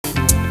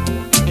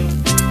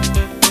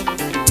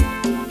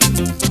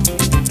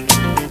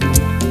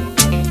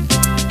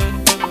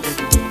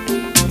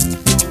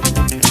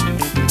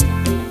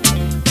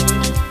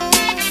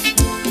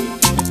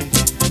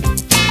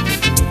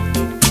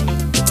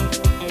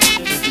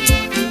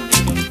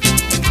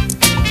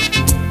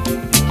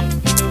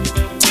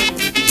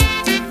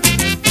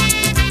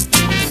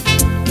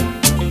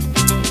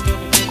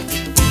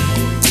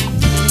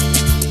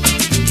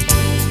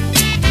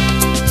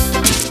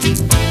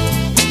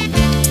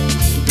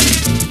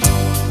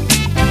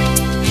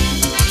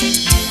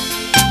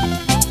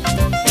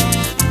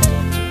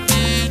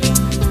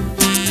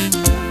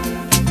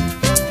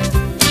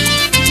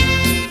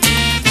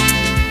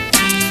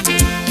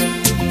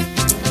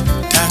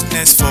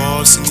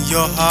in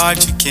your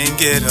heart, you can't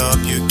get up,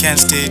 you can't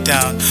stay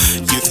down.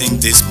 You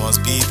think this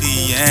must be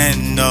the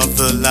end of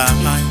the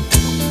line,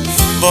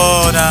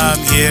 but I'm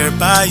here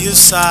by your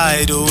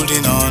side,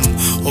 holding on,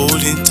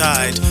 holding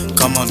tight.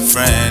 Come on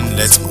friend,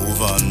 let's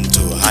move on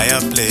to a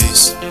higher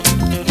place.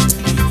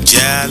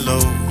 Jello,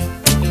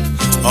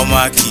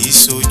 Oma ki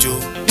sojo,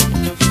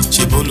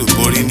 Shebolu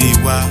bori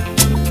niwa,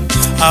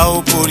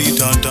 how bori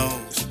dondon.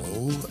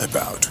 All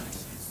about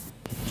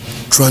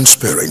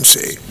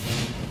transparency,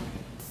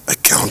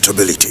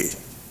 accountability,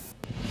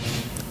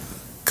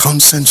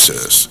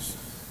 consensus,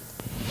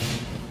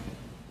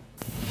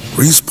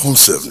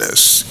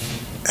 responsiveness,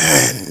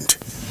 and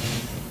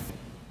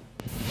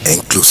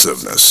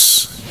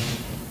inclusiveness.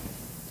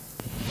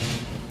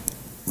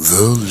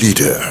 The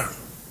leader,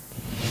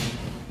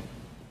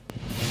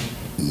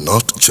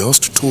 not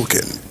just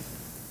talking,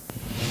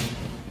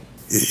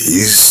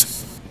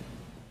 he's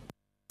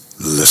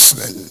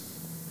listening.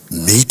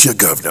 Meet your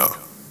governor.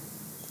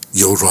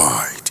 You're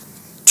right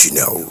to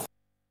know.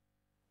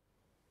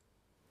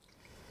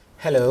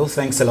 Hello,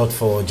 thanks a lot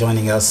for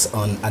joining us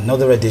on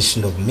another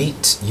edition of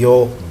Meet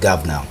Your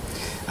Governor.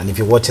 And if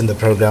you're watching the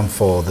program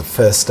for the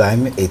first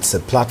time, it's a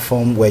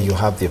platform where you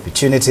have the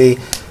opportunity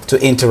to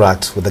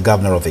interact with the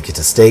Governor of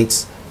Ekiti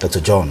State, Dr.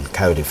 John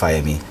Kayode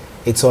Fayemi.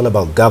 It's all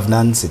about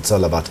governance, it's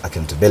all about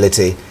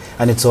accountability,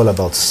 and it's all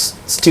about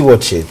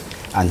stewardship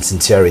and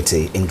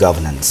sincerity in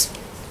governance.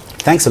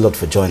 Thanks a lot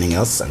for joining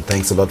us, and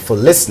thanks a lot for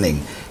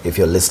listening if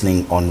you're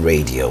listening on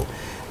radio.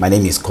 My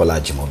name is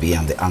Kola Jimobi.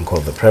 I'm the anchor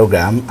of the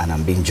program, and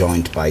I'm being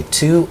joined by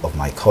two of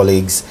my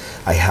colleagues.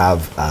 I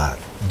have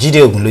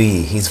Jide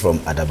Ogunluyi. He's from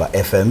Adaba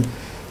FM.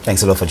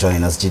 Thanks a lot for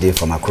joining us, Jide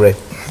from Akure.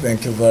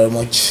 Thank you very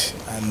much,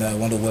 and I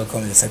want to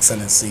welcome His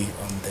Excellency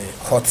on the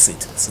hot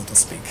seat, so to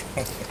speak.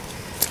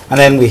 And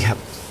then we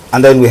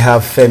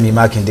have Femi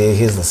Makinde.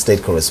 He's the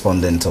state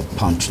correspondent of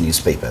Punch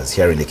newspapers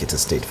here in Ekiti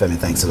State. Femi,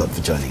 thanks a lot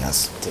for joining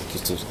us. Thank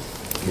you too.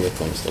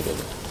 Welcome, Mr.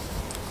 Governor.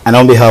 And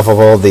on behalf of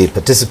all the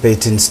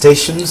participating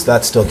stations,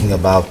 that's talking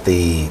about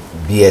the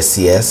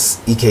BSCS,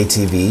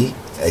 EKTV,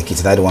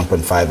 Ekiti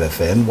 91.5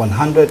 FM,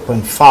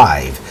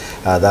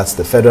 100.5, that's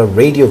the Federal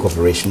Radio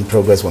Corporation,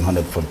 Progress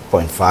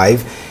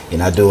 100.5 in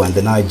Ado, and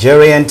the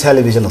Nigerian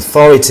Television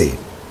Authority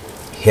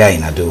here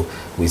in Ado.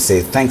 We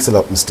say thanks a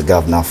lot, Mr.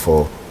 Governor,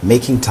 for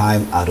making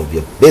time out of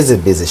your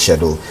busy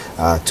schedule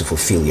to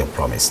fulfill your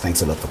promise.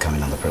 Thanks a lot for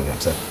coming on the program,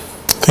 sir.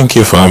 Thank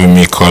you for having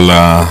me,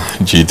 Kola,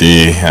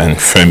 Jide, and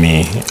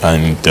Femi,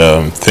 and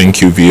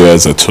thank you,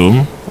 viewers at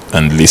home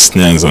and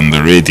listeners on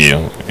the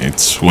radio.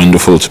 It's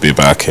wonderful to be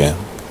back here.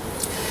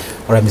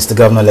 All right, Mr.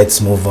 Governor,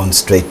 let's move on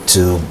straight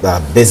to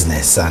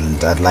business,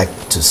 and I'd like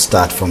to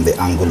start from the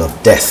angle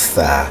of death.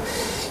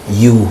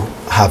 You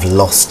have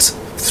lost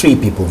 3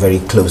 people very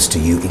close to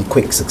you in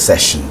quick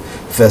succession.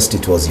 First,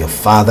 it was your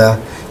father.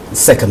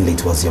 Secondly,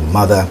 it was your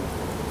mother.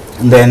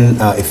 And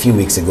then a few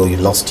weeks ago, you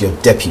lost your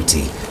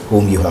deputy,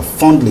 whom you have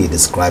fondly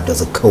described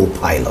as a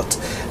co-pilot.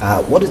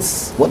 What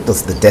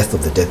does the death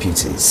of the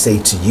deputy say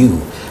to you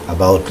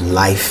about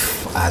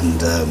life and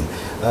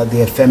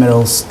the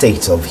ephemeral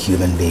state of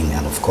human being,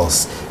 and of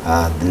course,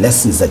 the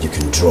lessons that you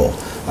can draw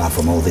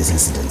from all these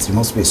incidents? You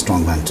must be a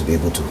strong man to be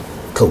able to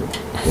cope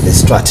with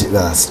these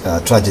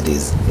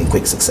tragedies in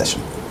quick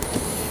succession.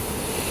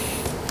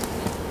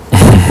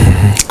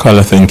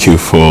 Carla, thank you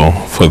for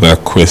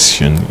that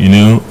question. You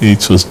know,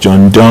 it was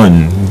John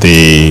Donne,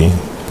 the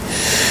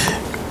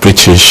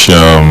British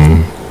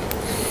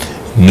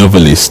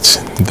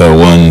novelist, that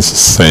once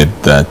said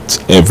that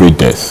every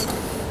death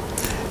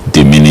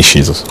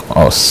diminishes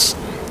us.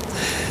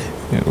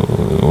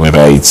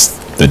 Whether it's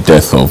the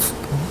death of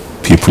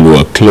people who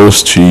are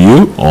close to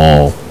you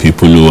or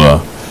people who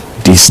are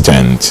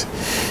distant,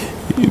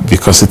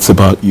 because it's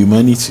about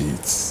humanity.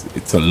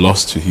 It's a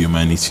loss to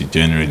humanity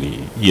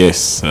generally.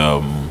 Yes,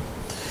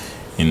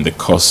 in the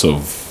course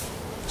of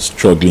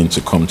struggling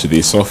to come to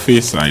this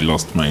office, I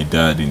lost my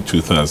dad in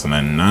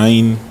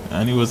 2009,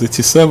 and he was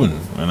 87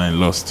 when I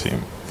lost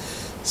him.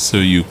 So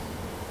you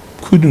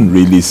couldn't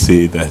really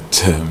say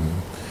that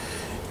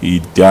he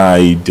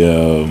died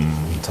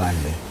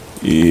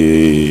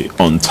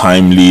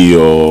untimely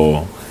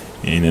or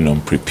in an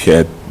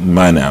unprepared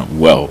manner.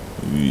 Well,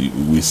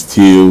 we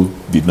still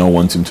did not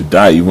want him to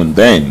die even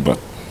then, but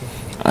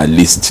at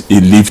least he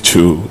lived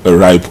to a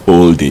ripe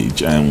old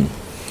age, and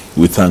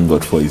we thank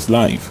God for his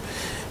life.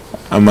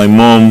 And my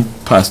mom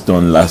passed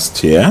on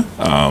last year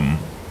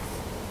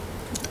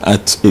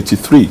at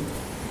 83.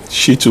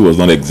 She too was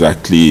not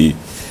exactly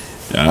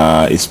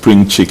a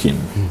spring chicken.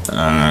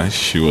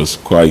 She was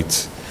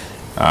quite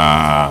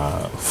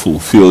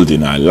fulfilled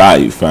in her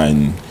life,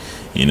 and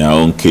in her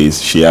own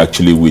case, she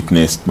actually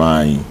witnessed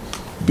my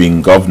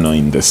being governor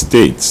in the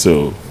state.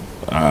 So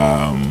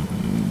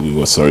we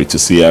were sorry to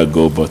see her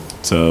go, but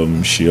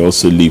she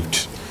also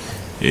lived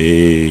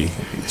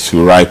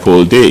to ripe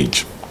old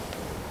age.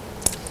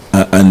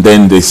 And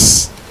then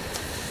this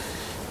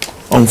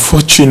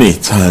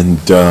unfortunate and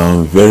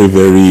very,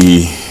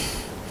 very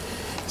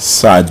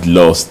sad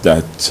loss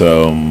that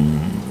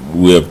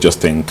we have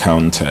just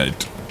encountered.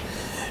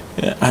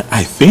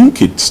 I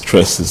think it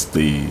stresses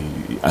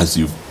as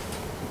you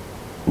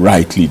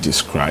rightly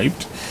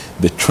described,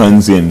 the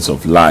transience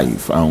of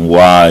life and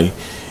why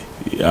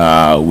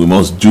we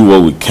must do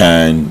what we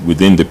can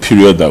within the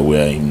period that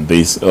we're in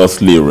this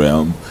earthly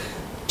realm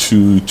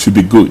to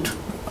be good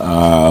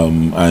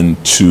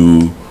and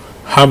to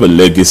have a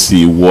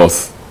legacy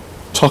worth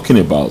talking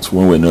about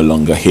when we're no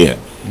longer here.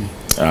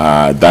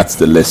 That's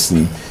the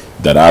lesson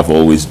that I've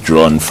always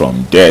drawn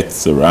from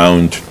deaths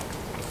around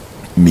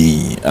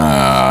me,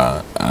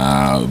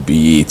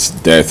 be it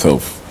death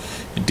of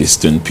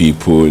distant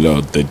people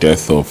or the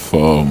death of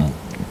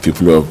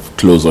people who are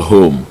closer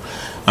home.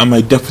 And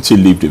my deputy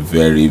lived a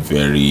very,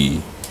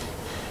 very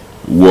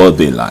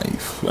worthy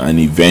life, an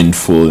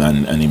eventful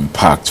and an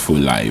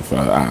impactful life,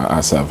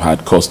 as I've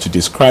had cause to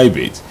describe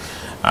it.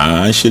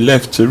 And she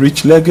left a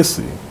rich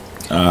legacy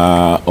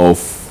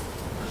of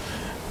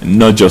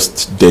not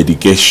just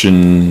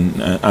dedication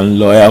and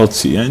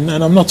loyalty. And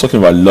I'm not talking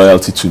about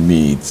loyalty to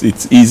me.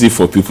 It's easy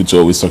for people to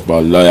always talk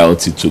about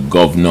loyalty to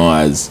governor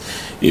as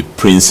a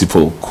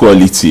principal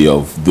quality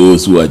of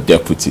those who are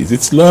deputies.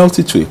 It's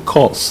loyalty to a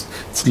cause.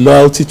 It's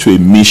loyalty to a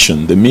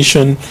mission. The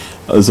mission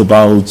is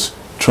about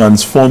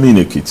transforming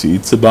Ekiti.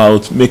 It's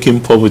about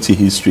making poverty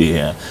history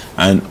here.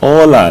 And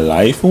all her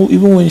life,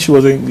 even when she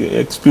was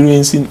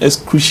experiencing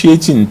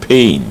excruciating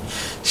pain,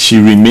 she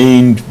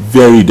remained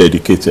very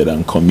dedicated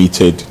and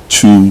committed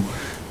to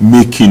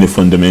making a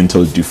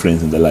fundamental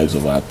difference in the lives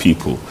of our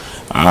people.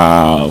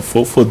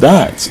 For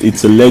that,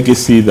 it's a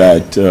legacy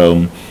that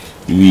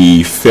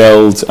we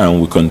felt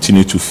and we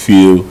continue to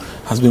feel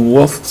has been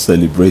worth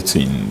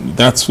celebrating.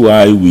 That's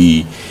why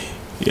we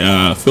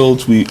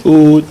felt we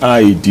owed her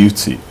a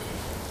duty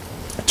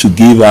to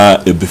give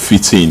her a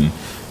befitting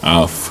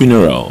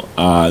funeral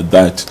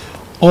that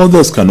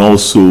others can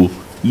also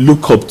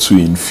look up to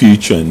in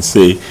future and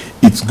say,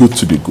 it's good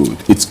to be good.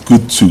 It's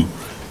good to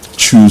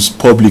choose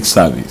public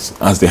service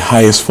as the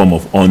highest form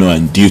of honor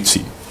and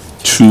duty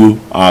to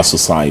our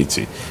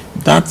society.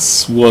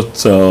 That's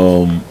what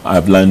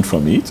I've learned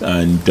from it,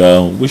 and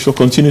we shall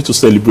continue to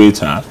celebrate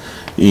her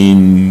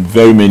in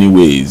very many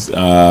ways.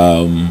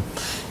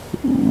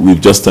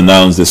 We've just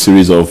announced a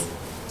series of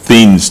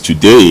things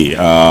today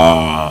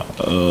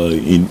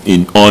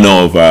in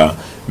honor of her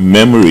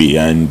memory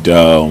and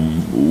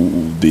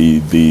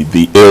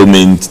the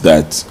ailment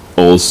that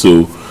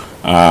also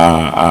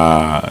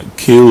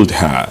killed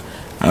her.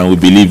 And we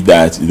believe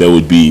that there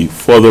would be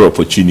further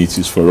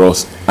opportunities for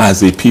us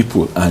as a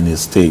people and a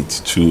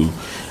state to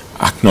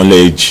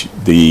acknowledge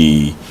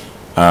the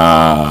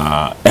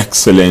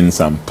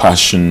excellence and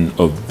passion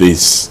of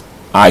this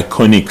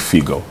iconic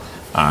figure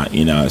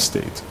in our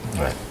state.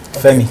 Right.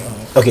 Femi.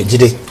 Okay,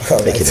 Jide.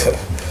 Take it over.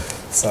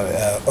 Sorry.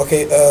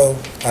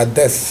 Her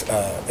death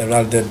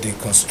heralded the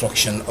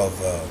construction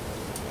of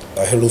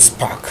a Heroes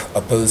Park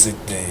opposite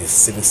the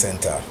Civic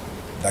Center.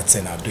 That's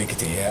in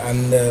Ekiti here,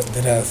 and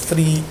there are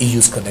 3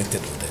 issues connected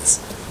with this.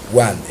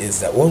 One is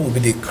that what will be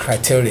the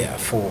criteria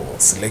for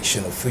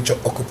selection of future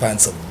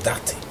occupants of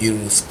that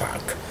Heroes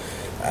Park,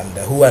 and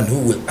who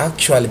will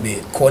actually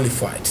be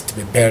qualified to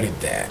be buried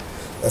there.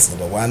 That's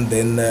number one.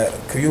 Then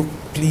could you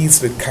please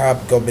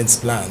recap government's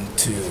plan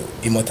to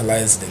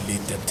immortalize the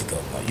late deputy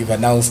governor? You've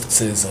announced a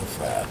series of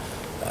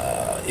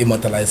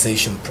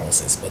immortalization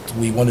process, but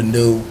we want to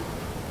know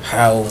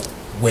how,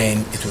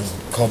 when it will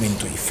come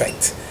into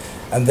effect.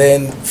 And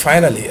then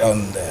finally,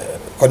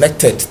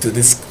 connected to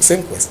this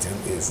same question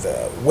is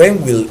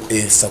when will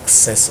a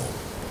successor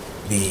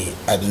be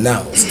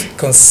announced,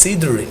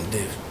 considering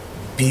the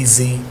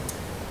busy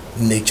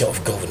nature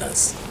of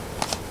governance?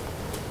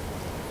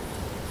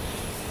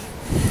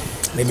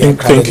 Maybe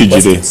Thank you,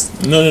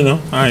 Jide. No.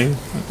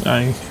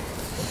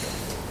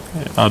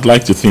 I'd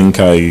like to think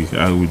I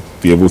would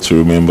be able to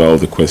remember all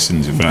the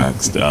questions you've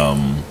asked.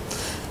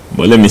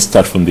 But let me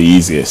start from the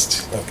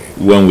easiest. Okay.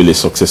 When will a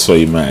successor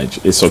emerge?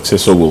 A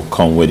successor will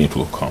come when it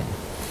will come.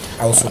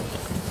 Also,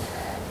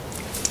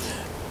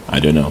 I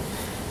don't know.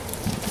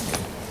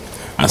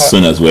 As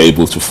soon as we're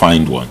able to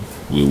find one,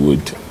 we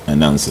would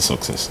announce a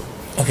successor.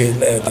 okay.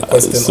 The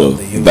question So on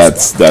the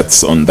Heroes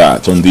that's on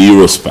that. On the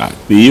Heroes Park.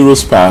 The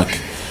Heroes Park,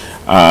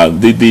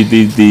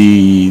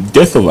 the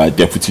death of our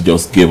deputy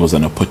just gave us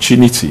an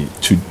opportunity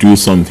to do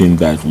something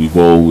that we've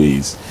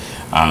always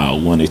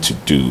wanted to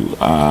do,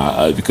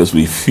 because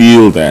we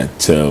feel that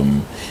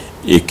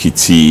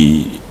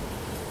Ekiti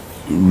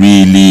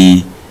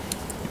really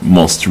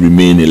must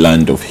remain a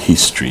land of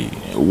history.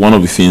 One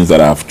of the things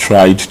that I've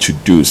tried to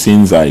do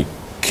since I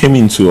came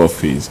into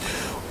office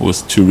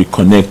was to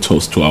reconnect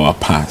us to our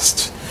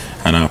past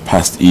and our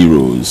past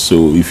heroes.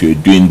 So if you're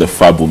doing the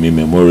Fabumi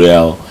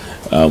Memorial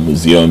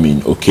Museum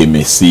in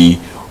Okemesi,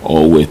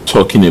 or we're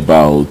talking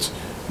about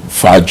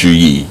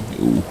Fajuyi,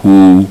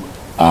 who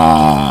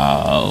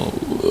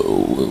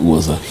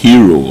was a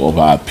hero of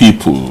our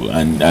people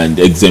and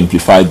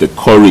exemplified the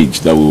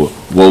courage that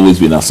we've always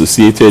been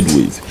associated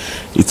with,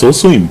 it's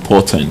also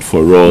important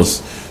for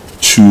us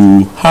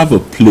to have a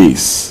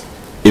place,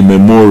 a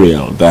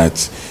memorial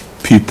that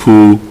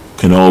people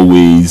can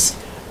always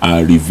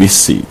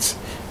revisit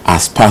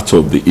as part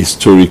of the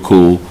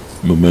historical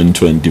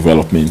momentum and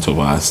development of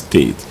our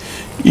state.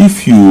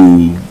 If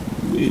you,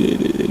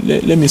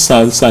 let me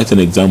cite an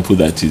example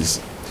that is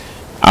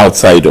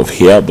outside of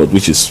here, but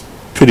which is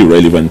pretty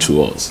relevant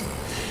to us.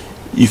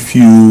 If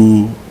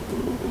you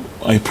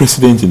are a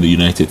president in the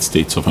United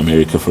States of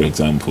America, for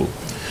example,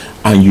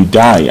 and you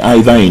die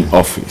either in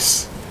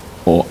office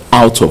or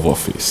out of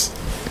office,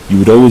 you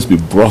would always be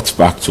brought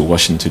back to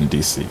Washington,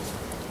 D.C.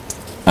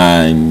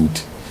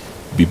 and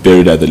be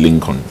buried at the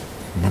Lincoln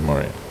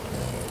Memorial.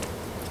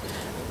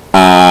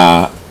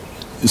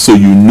 So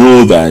you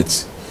know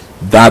that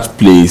that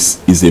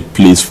place is a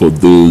place for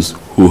those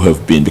who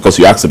have been, because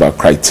you asked about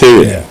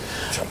criteria.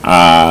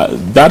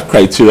 That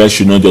criteria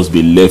should not just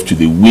be left to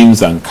the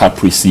whims and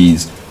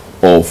caprices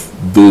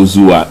of those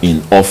who are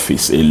in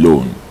office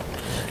alone.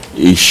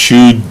 It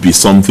should be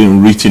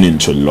something written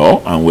into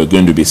law, and we're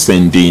going to be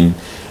sending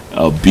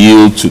a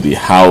bill to the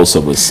House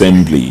of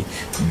Assembly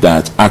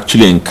that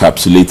actually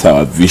encapsulates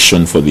our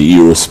vision for the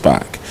Heroes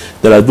Park.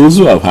 There are those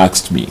who have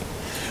asked me,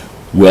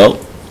 well,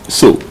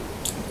 so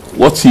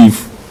what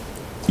if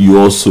you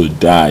also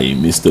die,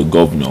 Mr.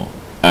 Governor,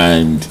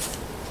 and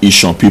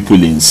Ishan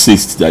people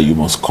insist that you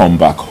must come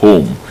back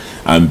home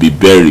and be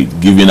buried,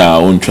 given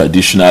our own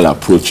traditional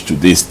approach to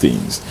these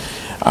things?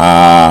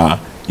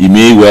 It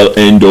may well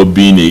end up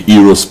being a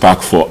Heroes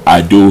Park for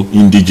Ado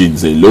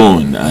indigenes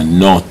alone and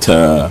not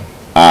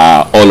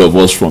all of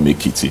us from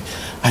Ekiti.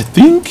 I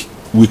think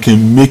we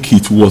can make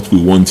it what we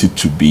want it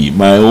to be.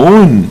 My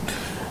own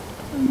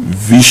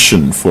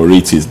vision for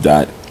it is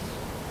that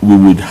we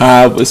would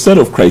have a set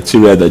of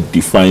criteria that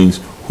defines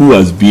who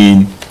has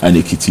been an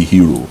Ekiti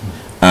hero.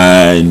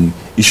 And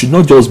it should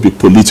not just be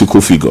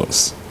political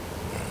figures.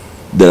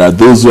 There are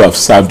those who have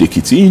served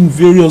Ekiti in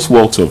various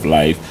walks of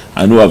life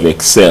and who have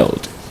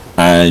excelled,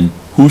 and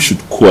who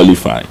should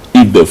qualify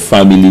if the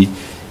family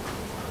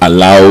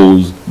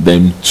allows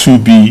them to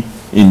be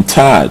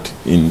interred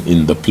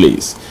in the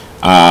place.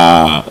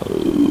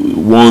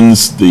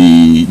 Once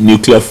the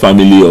nuclear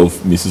family of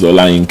Mrs.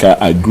 Olayinka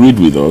agreed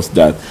with us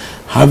that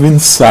having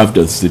served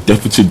as the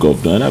deputy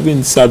governor and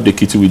having served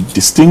Ekiti with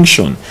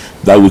distinction,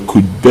 that we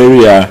could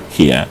bury her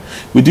here.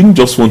 We didn't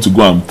just want to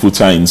go and put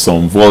her in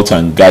some vault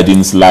and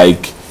gardens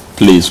like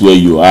place where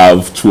you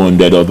have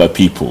 200 other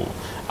people.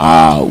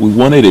 We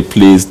wanted a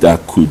place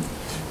that could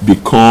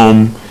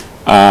become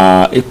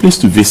a place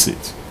to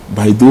visit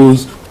by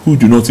those who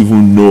do not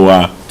even know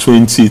her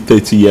 20,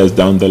 30 years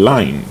down the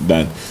line,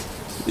 that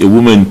a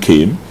woman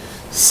came,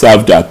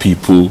 served her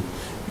people,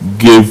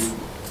 gave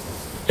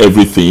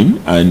everything,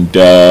 and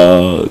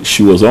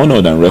she was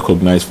honored and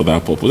recognized for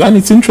that purpose. And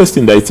it's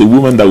interesting that it's a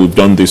woman that we've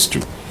done this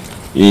to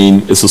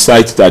in a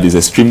society that is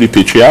extremely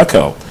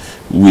patriarchal.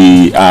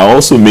 We are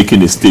also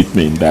making a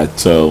statement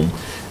that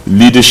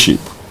leadership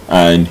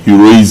and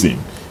heroism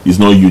is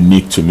not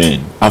unique to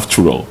men.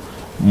 After all,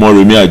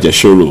 Moremi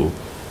Ajashoro,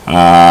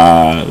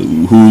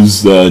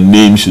 whose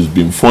name she's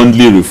been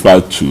fondly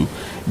referred to,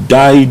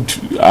 died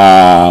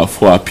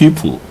for our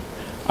people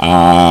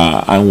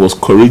and was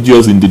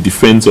courageous in the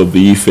defense of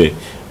the Ife,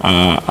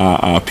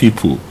 our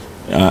people,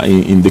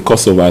 in the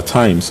course of our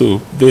time. So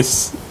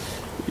this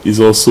is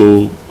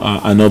also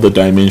another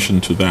dimension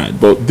to that.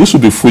 But this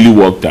will be fully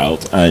worked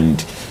out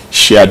and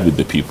shared with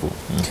the people.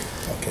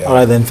 Okay. All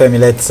right then, Femi,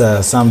 let's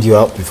sound you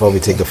out before we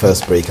take the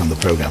first break on the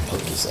program.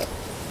 Okay, sir.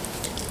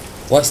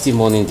 While still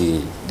mourning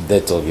the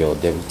death of your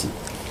deputy,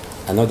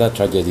 another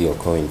tragedy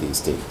occurred in the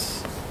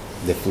state.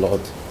 The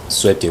flood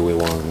swept away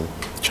one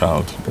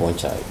child,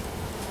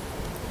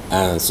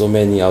 and so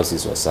many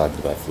houses were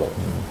sacked by flood.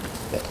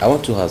 I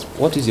want to ask,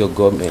 what is your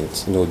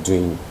government,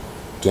 doing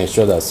to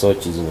ensure that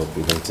such is,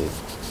 prevented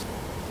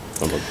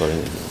from occurring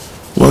again?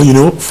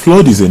 Well,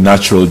 flood is a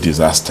natural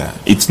disaster.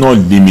 It's not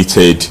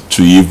limited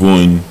to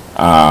even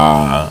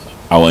our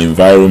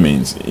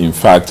environment. In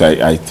fact,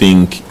 I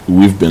think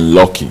we've been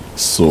lucky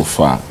so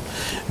far.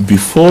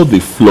 Before the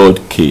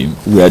flood came,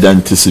 we had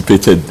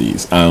anticipated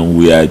this, and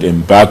we had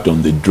embarked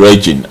on the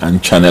dredging and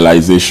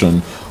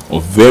channelization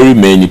of very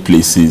many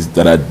places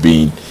that had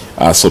been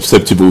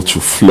susceptible to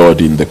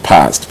flood in the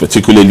past,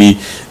 particularly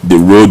the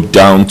road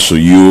down to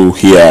you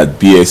here at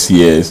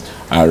BSES,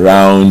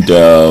 around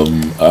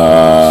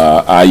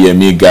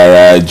IME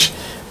Garage.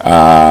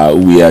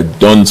 We had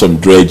done some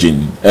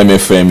dredging.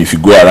 MFM, if you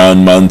go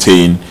around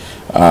Mountain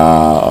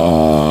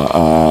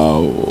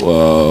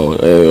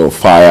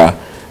Fire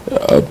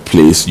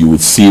place, you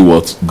would see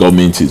what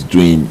government is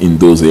doing in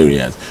those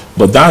areas.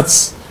 But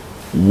that's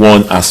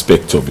one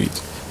aspect of it.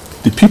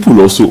 The people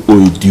also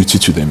owe a duty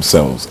to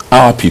themselves,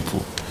 our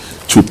people,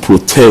 to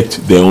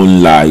protect their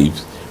own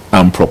lives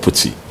and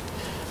property.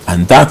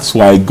 And that's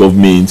why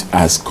government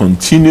has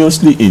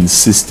continuously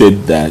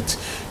insisted that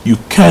you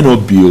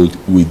cannot build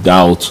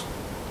without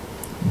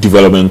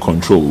development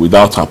control,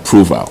 without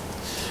approval.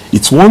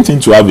 It's one thing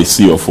to have a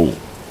CFO.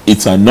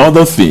 It's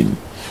another thing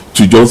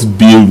to just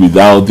build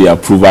without the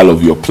approval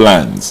of your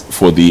plans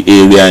for the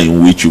area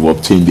in which you've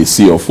obtained the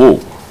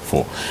CFO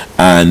for.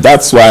 And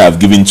that's why I've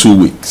given 2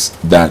 weeks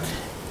that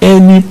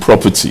any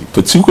property,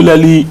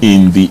 particularly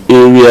in the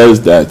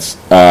areas that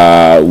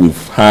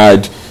we've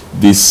had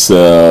these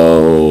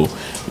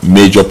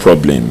major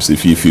problems.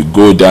 If you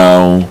go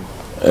down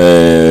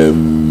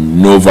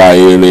Nova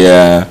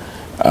area,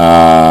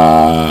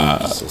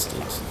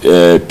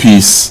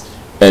 Peace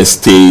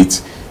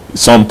Estate,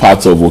 some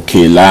parts of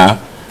Okela,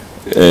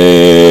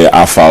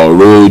 Afao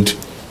Road,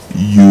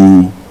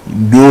 you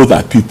know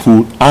that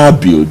people are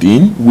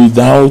building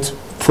without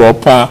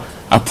proper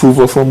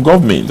approval from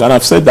government. And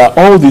I've said that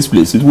all these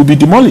places will be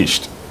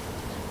demolished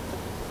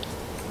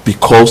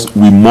because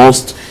we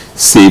must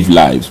save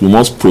lives, we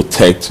must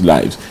protect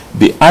lives.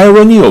 The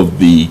irony of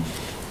the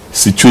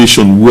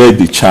situation where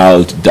the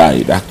child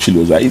died actually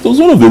was that it was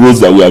one of the roads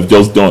that we have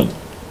just done.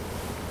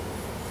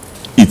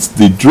 It's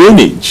the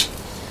drainage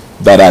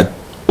that had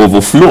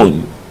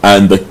overflown,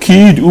 and the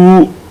kid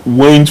who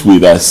went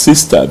with her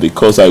sister,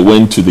 because I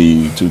went to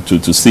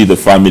to see the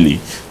family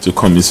to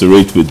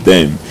commiserate with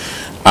them,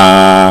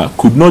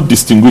 could not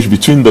distinguish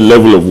between the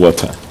level of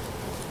water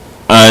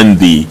and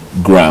the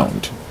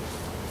ground,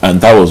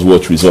 and that was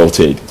what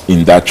resulted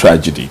in that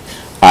tragedy.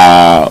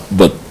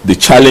 But the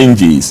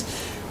challenge is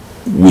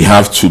we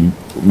have to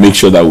make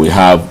sure that we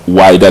have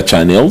wider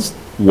channels,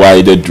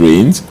 wider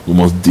drains. We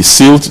must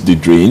desilt the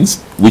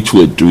drains, which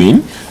we're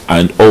doing,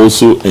 and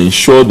also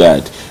ensure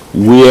that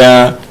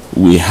where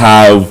we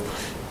have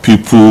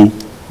people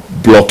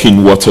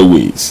blocking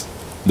waterways,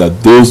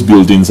 that those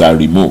buildings are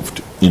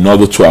removed in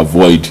order to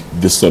avoid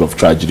this sort of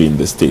tragedy in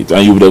the state.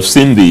 And you would have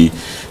seen the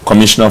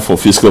Commissioner for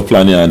Fiscal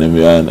Planning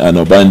and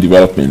Urban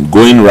Development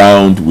going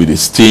around with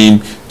his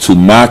team to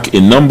mark a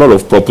number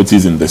of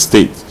properties in the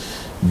state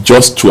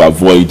just to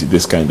avoid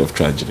this kind of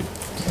tragedy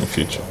in the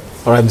future.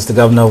 All right, Mr.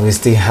 Governor, we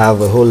still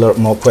have a whole lot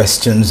more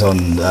questions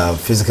on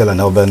physical and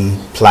urban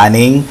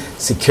planning,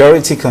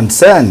 security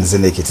concerns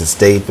in Ekiti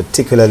State,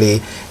 particularly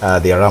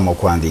the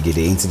Aramokwa and the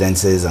Igede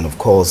incidences, and of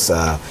course,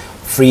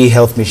 free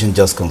health mission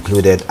just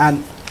concluded,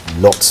 and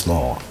lots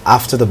more.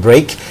 After the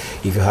break,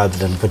 if you had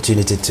an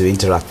opportunity to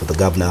interact with the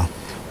governor,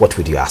 what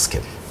would you ask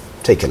him?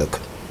 Take a look.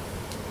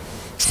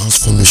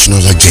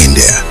 Transformational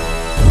agenda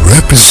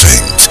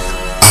represents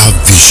our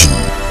vision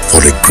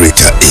for a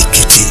greater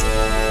Ekiti,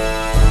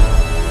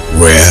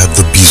 where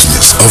the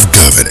business of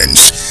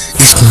governance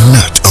is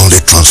not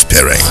only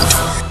transparent,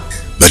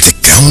 but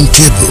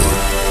accountable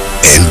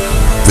and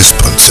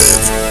responsive.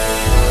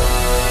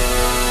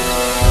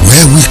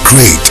 Where we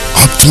create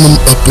optimum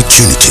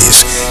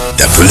opportunities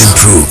that will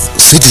improve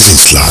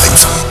citizens'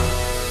 lives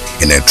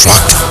and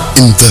attract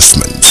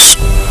investments.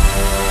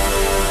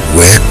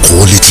 Where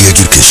quality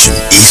education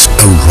is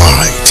a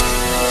right,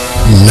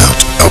 not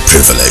a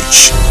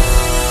privilege.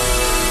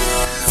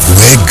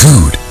 Where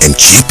good and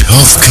cheap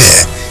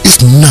healthcare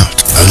is not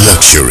a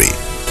luxury.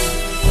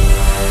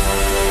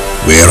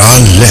 Where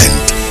our land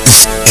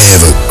is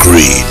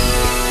evergreen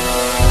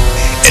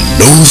and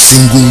no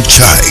single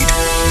child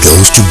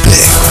goes to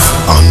bed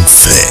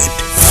unfed.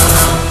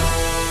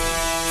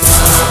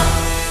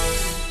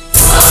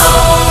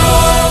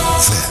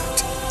 That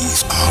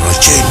is our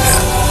agenda.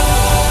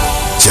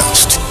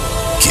 Just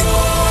keep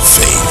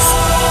faith.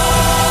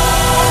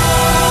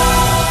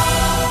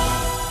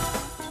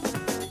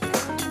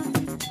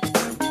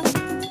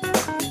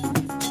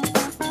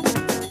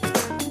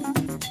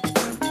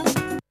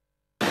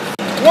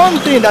 One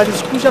thing that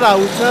is crucial I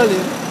will tell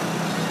him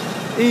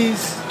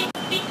is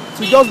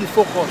to just be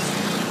focused.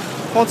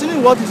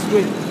 Continue what he's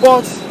doing,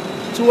 but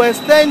to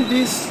extend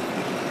this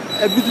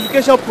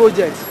beautification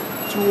project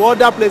to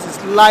other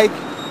places like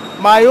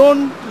my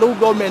own local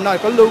government now, I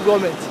call it local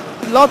government.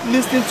 Not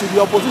listening to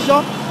the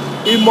opposition,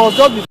 he must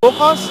just be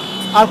focused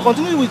and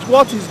continue with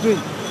what he's doing.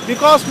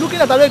 Because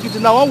looking at Ekiti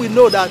now, we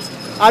know that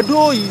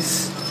Ado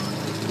is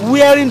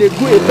wearing a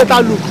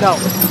better look now.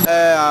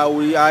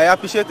 I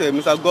appreciate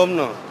Mr.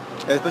 Governor,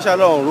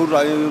 especially on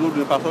road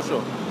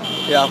infrastructure.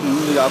 He have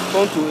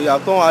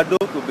turned Ado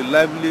to be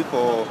lively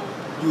for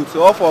youth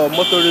or for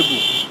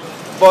motorable.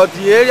 But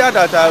the area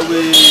that I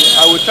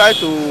will try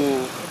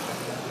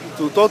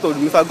to talk to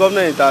Mr.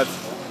 Governor is that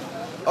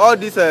all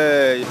this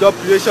job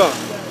creation,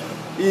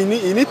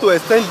 he need to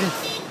extend it.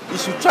 He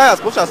should try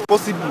as much as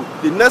possible.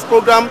 The next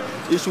program,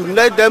 he should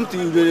let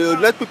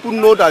people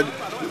know that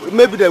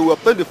maybe they will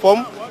obtain the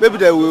form, maybe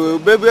they will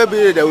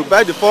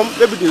buy the form,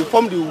 maybe the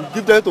form they will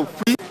give them to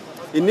free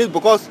in it,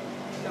 because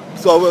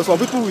some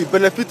people will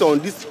benefit on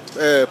this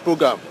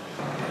program.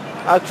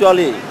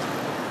 Actually,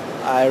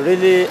 I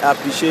really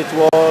appreciate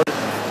what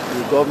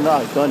the governor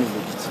has done in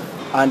Ekiti,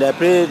 and I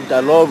pray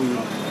the Lord will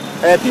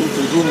help him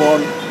to do more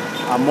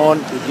and more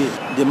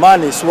again. The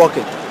man is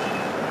working,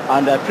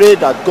 and I pray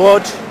that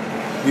God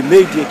will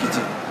make the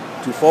Ekiti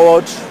to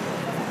forward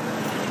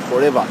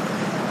forever.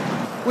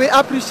 We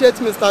appreciate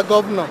Mr.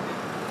 Governor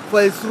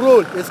for his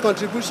role, his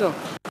contribution,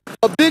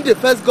 for being the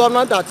first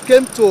governor that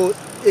came to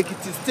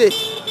Ekiti State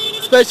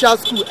special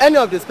school, any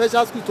of the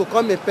special schools, to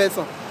come in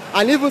person,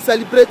 and even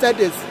celebrated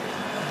his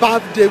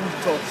birthday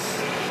with us.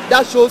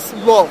 That shows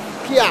love,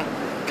 care,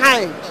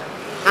 kind,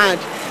 and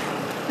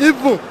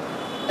even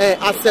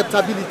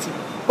acceptability.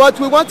 But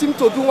we want him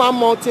to do one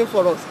more thing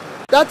for us.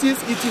 That is,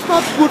 it is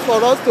not good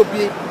for us to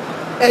be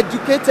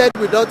educated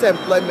without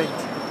employment.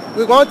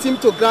 We want him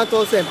to grant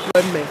us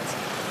employment.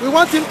 We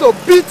want him to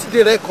beat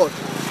the record,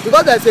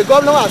 because there's a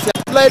governor who has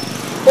employed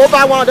over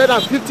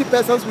 150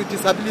 persons with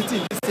disability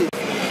in this state.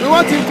 We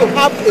want him to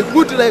have a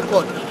good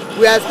record.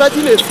 We are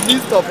expecting a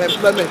list of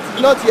employment,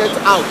 not yet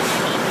out.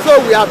 So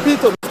we appeal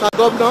to Mr.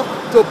 Governor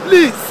to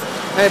please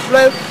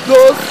employ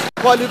those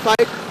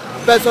qualified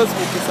persons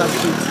with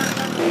disability.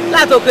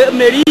 Látòkè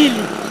mẹ́rìlì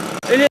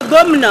ní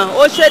gómìnà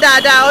ó ṣe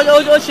dáadáa ó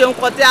ṣe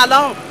nǹkan tí a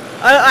lọ́rùn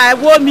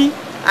àìwó mi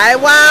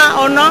àìwá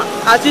ọ̀nà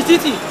àti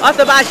títì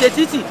ọ̀sẹ̀ bá ṣe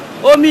títì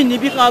omi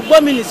níbi kan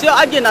gómìnà sí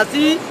ọ̀jìnà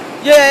sí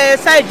yé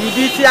sáìdì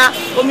ibi tí a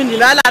omi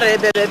nìlú alárẹ̀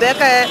bẹ̀bẹ̀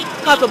kẹ́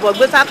káàtó bọ̀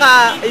gbé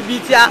sáká ibi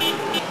tí a.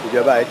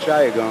 Ìjọba ẹ̀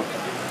tíráì gan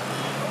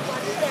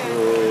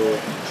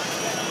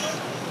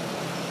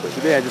kò sí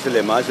bí yẹn ti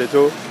ṣẹlẹ̀ máa ṣe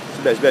tó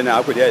síbẹ̀síbẹ̀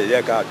náà kò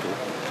díẹ̀ káàtó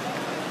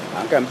à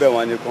ń kẹ́ ń bẹ̀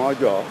wọ́n ni kí wọ́n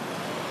jọ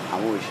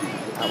àwọn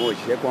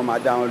òṣìṣẹ́ kí wọ́n máa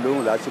dá wọn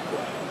lóhùn lásìkò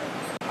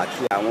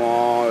àti àwọn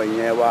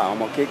ìyẹn wa àwọn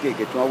ọmọ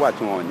kéékèèké tí wọ́n wà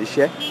tí wọ́n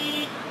níṣẹ́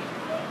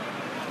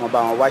wọ́n bá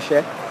wọn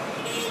wáṣẹ́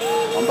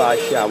wọ́n bá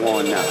ṣe àwọn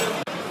ọ̀nà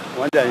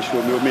wọ́n dẹ̀ ń ṣe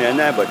omi yẹn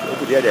náà bọ̀ ó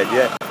kù díẹ̀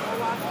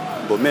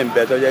bòmí ń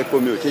bẹ tó jẹ́ pé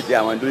omi ò tí ì di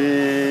àwọn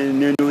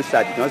nínú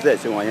sàtì tí wọ́n sẹ̀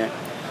sí wọn yẹn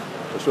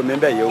oṣoomi ń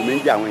bẹ̀ yẹ omi ń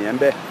jẹ àwọn yẹn ń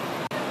bẹ̀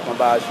wọ́n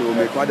bá ṣe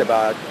omi kí wọ́n dẹ̀ bá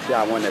ṣe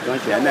àwọn ọ̀nà tó ń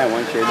ṣe yẹn náà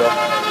wọ́n ń ṣe lọ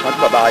wọ́n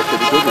tún bá ṣe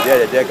ibi tó kù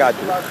díẹ̀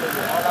káàtó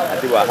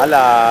àti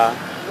wàhálà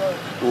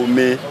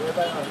omi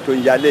tó ń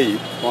yálé yìí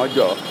wọ́n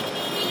jọ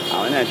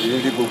àwọn náà ti ń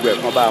rí gbogbo ẹ̀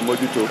kán bá a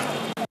mójútó.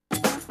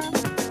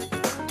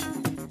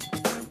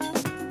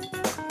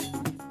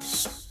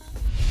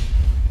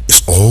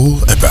 It's all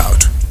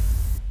about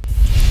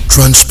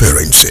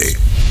transparency,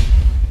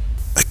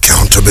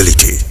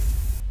 accountability,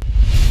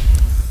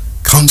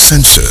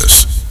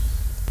 consensus,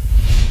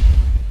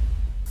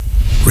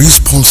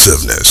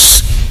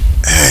 responsiveness,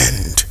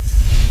 and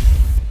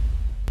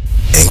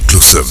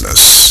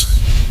inclusiveness.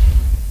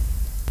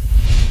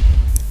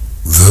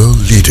 The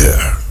leader,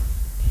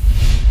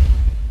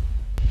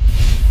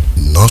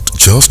 not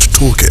just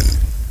talking,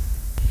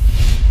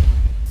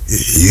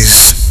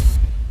 he's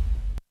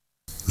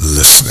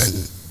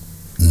listening.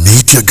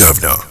 Meet your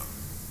governor.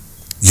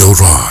 You're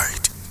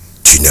right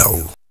to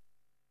know.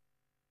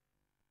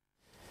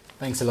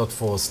 Thanks a lot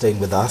for staying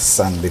with us.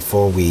 And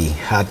before we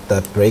had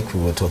that break,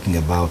 we were talking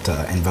about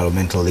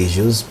environmental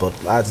issues. But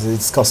as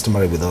it's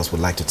customary with us,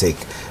 we'd like to take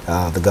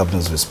the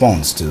governor's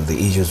response to the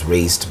issues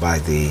raised by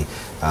the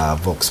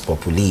Vox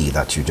Populi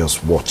that you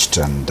just watched.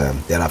 And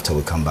thereafter,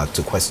 we'll come back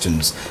to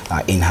questions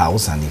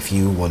in-house. And if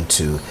you want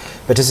to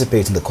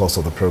participate in the course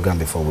of the program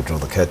before we draw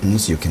the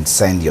curtains, you can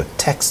send your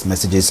text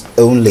messages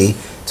only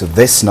to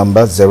this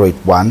number,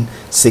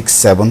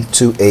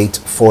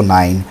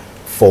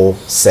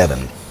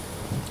 081-6728-4947.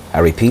 I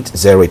repeat,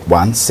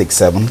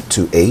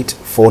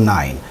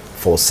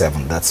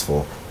 081-6728-4947. That's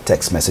for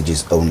text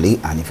messages only.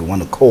 And if you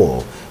want to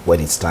call when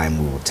it's time,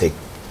 we will take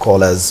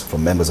callers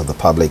from members of the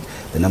public.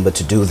 The number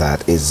to do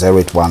that is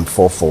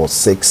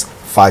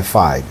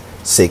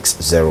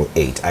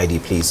 081-446-55608. ID,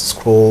 please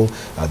scroll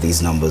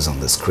these numbers on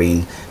the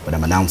screen, but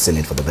I'm announcing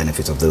it for the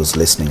benefit of those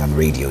listening on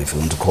radio. If you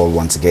want to call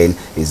once again,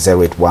 it's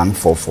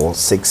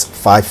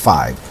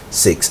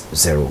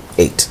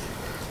 081-446-55608.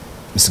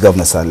 Mr.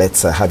 Governor, sir,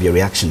 let's have your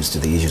reactions to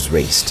the issues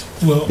raised.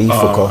 Well, be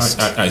focused.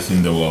 I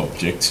think they were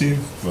objective,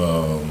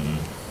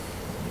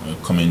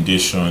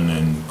 commendation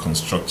and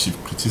constructive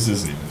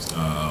criticisms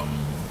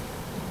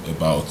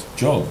about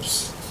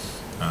jobs.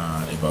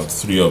 About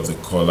three of the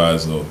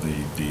callers of the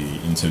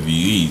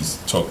interviewees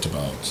talked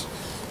about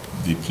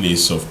the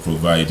place of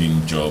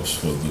providing jobs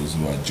for those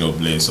who are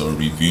jobless, or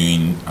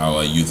reviewing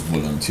our youth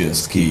volunteer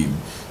scheme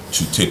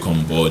to take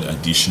on board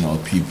additional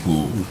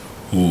people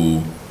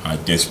who are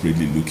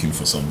desperately looking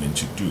for something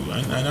to do.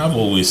 And I've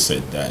always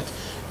said that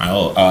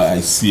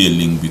I see a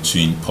link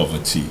between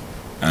poverty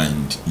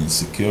and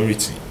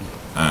insecurity.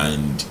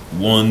 And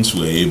once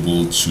we're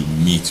able to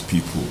meet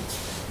people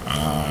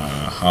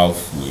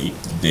halfway,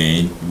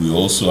 then we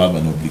also have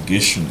an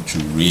obligation to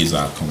raise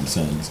our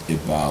concerns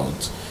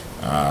about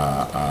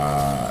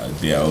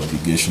their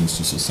obligations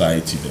to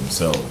society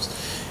themselves.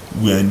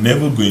 We are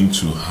never going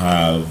to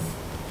have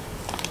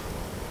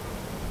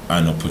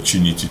an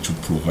opportunity to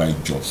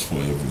provide jobs for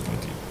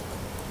everybody.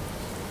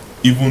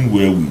 Even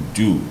where we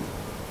do,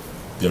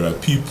 there are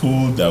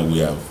people that we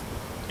have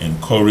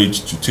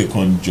encouraged to take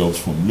on jobs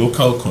from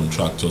local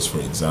contractors, for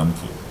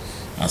example,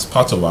 as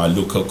part of our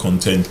local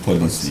content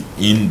policy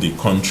in the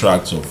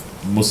contracts of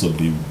most of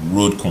the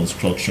road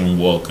construction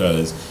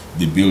workers,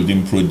 the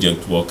building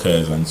project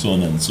workers, and so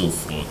on and so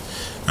forth.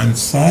 And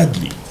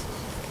sadly,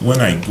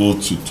 when I go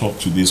to talk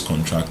to these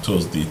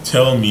contractors, they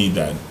tell me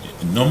that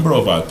a number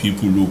of our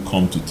people who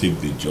come to take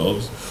the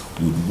jobs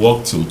would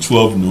work till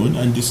 12 noon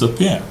and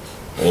disappear,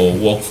 or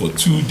work for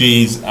 2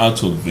 days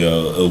out of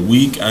a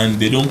week and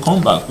they don't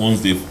come back once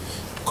they've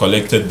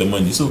collected the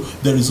money. So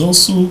there is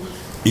also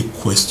a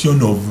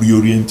question of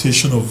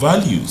reorientation of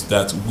values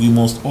that we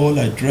must all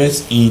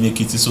address in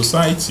Ekiti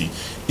society.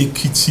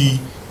 Ekiti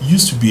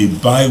used to be a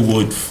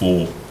byword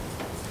for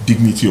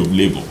dignity of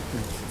labor,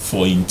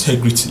 for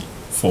integrity,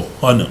 for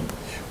honor.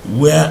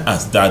 Where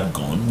has that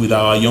gone with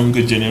our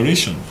younger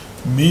generation?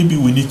 Maybe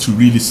we need to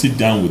really sit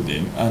down with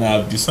them, and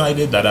I've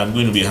decided that I'm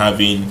going to be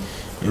having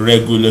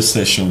regular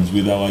sessions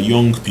with our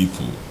young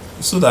people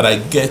so that I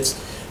get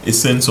a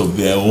sense of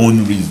their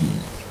own reasoning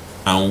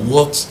and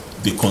what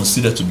they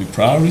consider to be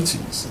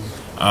priorities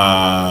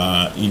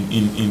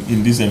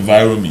in this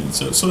environment,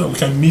 so that we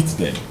can meet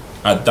them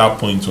at that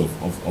point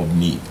of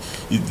need.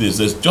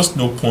 There's just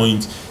no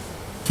point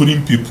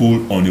putting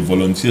people on a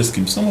volunteer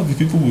scheme. Some of the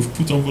people we've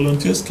put on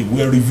volunteer scheme,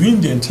 we are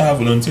reviewing the entire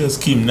volunteer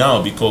scheme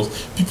now because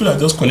people are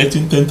just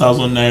collecting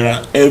 10,000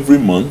 naira every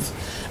month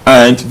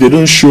and they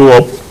don't show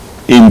up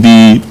in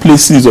the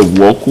places of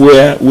work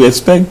where we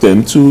expect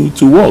them to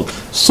work.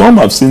 Some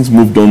have since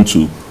moved on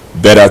to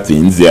better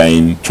things. They are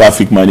in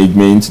traffic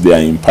management, they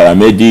are in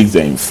paramedics,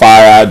 they are in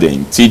fire, they are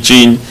in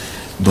teaching.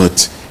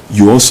 But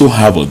you also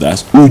have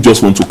others who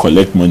just want to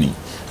collect money.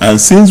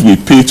 And since we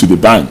pay to the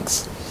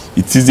banks,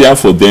 it's easier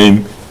for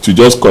them to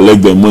just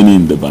collect their money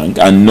in the bank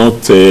and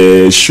not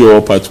show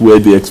up at where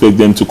they expect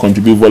them to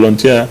contribute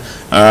volunteer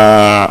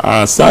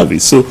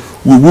service. So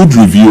we would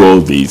review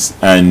all this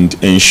and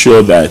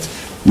ensure that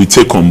we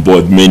take on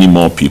board many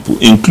more people,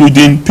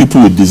 including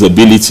people with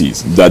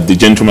disabilities that the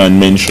gentleman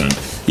mentioned.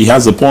 He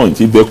has a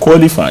point. If they're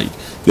qualified,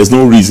 there's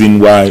no reason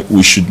why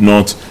we should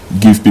not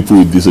give people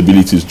with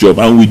disabilities jobs.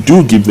 And we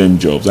do give them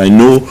jobs. I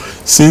know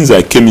since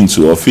I came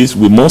into office,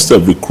 we must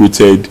have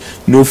recruited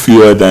no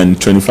fewer than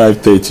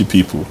 25, 30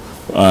 people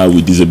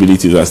with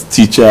disabilities as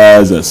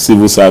teachers, as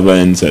civil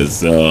servants,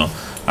 as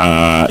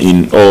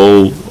in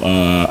all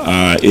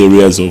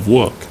areas of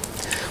work.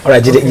 All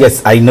right, Jide,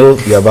 yes, I know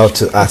you're about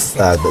to ask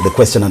the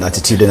question on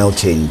attitudinal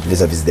change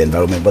vis-a-vis the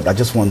environment, but I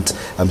just want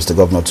Mr.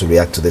 Governor to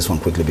react to this one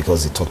quickly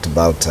because he talked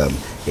about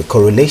a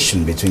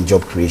correlation between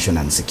job creation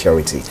and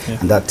security,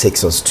 and that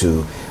takes us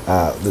to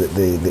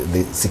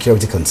the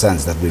security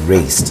concerns that we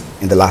raised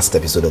in the last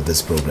episode of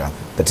this program,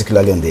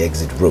 particularly on the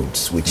exit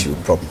roads, which you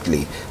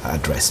promptly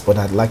addressed. But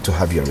I'd like to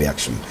have your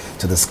reaction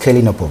to the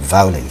scaling up of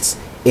violence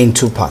in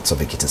two parts of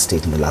Ekiti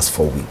State in the last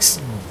 4 weeks.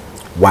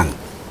 One,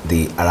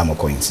 the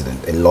Aramoko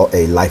incident,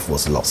 a life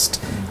was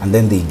lost, and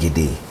then the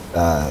Gide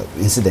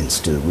incidents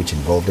too, which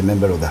involved a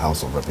member of the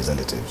House of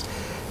Representatives.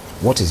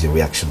 What is your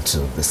reaction to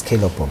the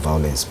scale up of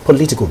violence,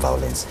 political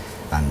violence,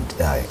 and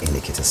in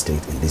Ekiti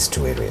State in these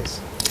two areas?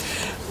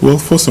 Well,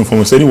 first and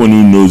foremost, anyone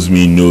who knows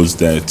me knows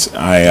that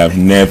I have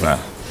never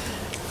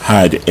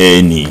had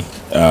any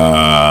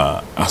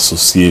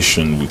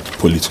association with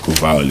political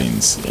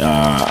violence.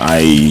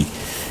 I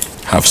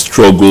have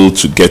struggled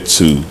to get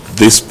to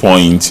this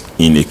point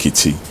in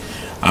Ekiti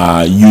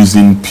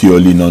using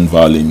purely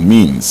non-violent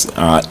means.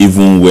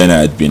 Even when I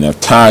had been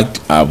attacked,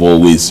 I've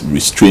always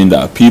restrained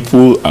our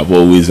people. I've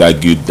always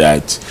argued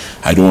that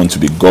I don't want to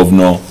be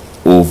governor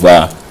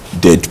over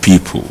dead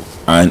people.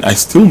 And I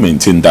still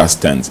maintain that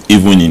stance,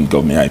 even in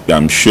government.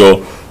 I'm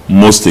sure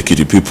most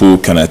Ekiti people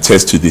can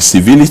attest to the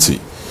civility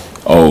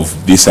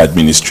of this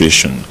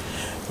administration.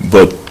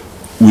 But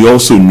we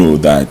also know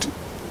that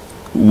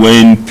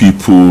when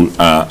people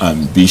are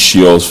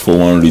ambitious for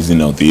one reason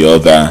or the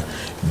other,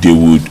 they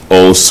would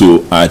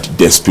also add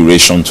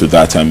desperation to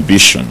that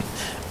ambition.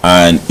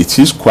 And it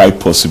is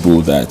quite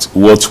possible that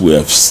what we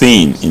have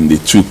seen in the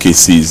two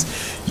cases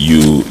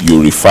you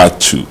referred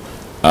to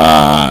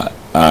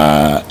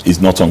is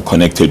not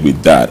unconnected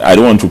with that. I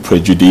don't want to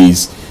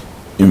prejudice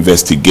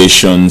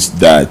investigations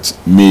that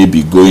may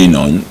be going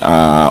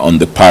on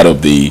the part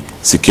of the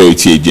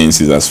security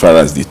agencies as far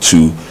as the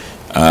two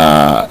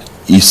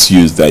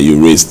issues that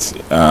you raised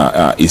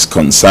is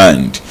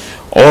concerned.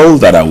 All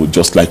that I would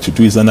just like to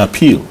do is an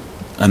appeal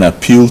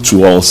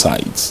to all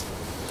sides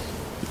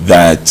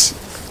that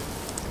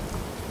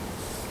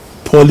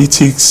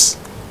politics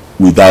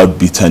without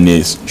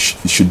bitterness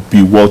should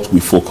be what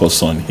we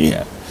focus on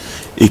here.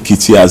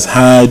 Ekiti has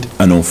had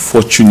an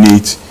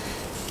unfortunate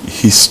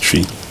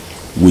history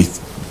with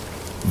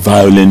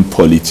violent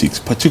politics,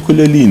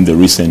 particularly in the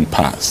recent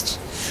past.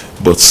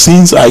 But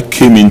since I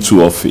came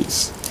into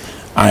office,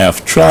 I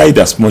have tried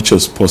as much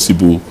as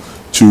possible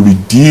to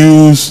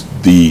reduce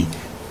the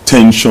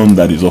tension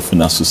that is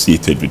often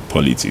associated with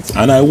politics.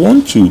 And I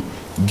want to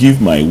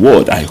give my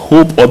word. I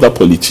hope other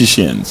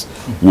politicians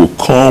will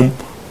come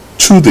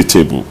to the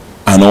table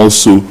and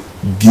also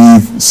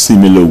give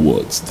similar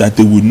words, that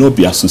they will not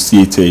be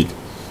associated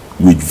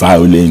with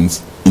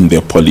violence in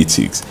their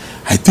politics.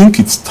 I think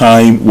it's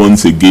time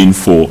once again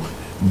for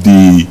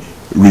the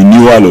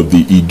renewal of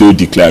the Ido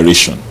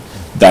Declaration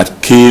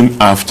that came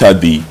after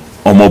the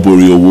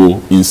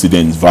Omoboriowo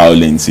incident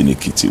violence in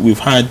Ekiti. We've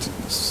had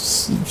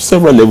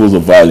several levels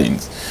of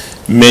violence.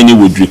 Many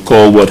would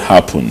recall what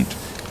happened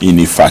in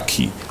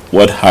Ifaki,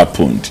 what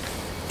happened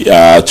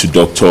to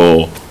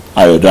Dr.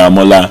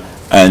 Ayodamola,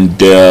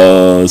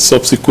 and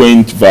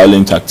subsequent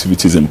violent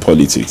activities in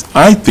politics.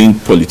 I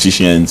think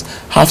politicians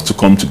have to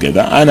come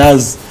together, and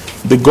as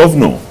the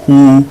governor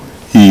who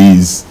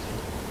is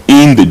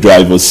in the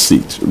driver's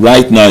seat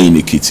right now in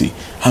Ekiti,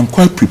 I'm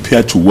quite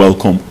prepared to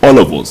welcome all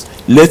of us.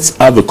 Let's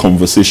have a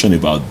conversation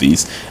about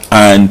this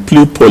and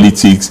play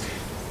politics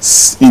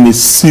in a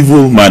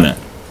civil manner,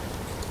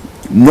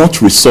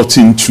 not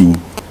resorting to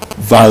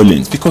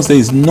violence, because there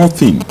is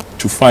nothing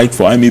to fight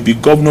for. I may be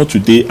governor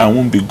today, I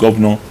won't be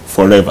governor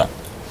forever.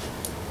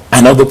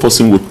 Another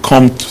person would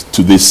come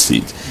to this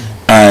seat,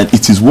 and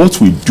it is what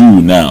we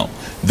do now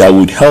that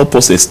would help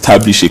us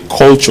establish a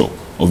culture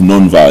of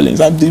non-violence.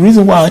 And the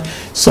reason why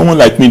someone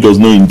like me does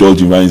not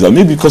indulge in violence,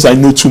 maybe because I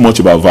know too much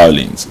about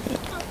violence.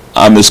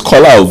 I'm a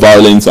scholar of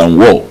violence and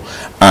war,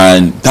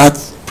 and that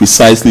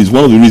precisely is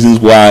one of the reasons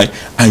why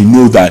I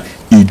know that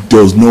it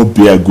does not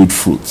bear good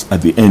fruit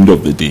at the end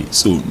of the day.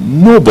 So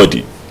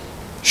nobody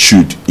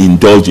should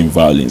indulge in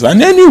violence,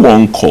 and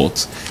anyone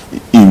caught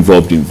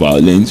involved in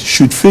violence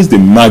should face the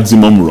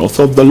maximum wrath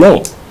of the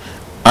law.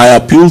 I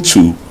appeal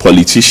to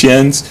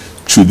politicians,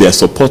 to their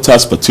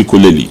supporters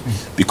particularly,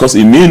 because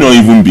it may not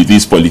even be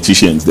these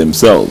politicians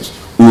themselves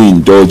who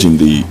indulge in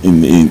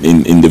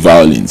the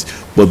violence,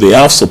 but they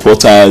have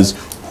supporters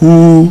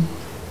who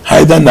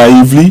either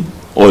naively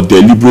or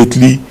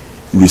deliberately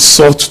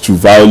resort to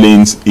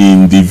violence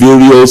in the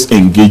various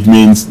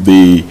engagements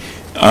they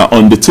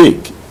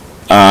undertake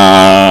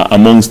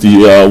amongst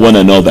one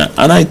another.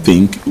 And I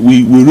think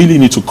we really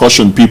need to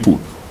caution people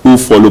who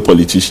follow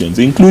politicians,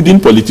 including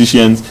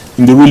politicians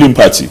in the ruling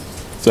party.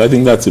 So I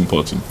think that's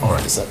important. All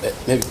right, sir.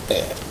 Maybe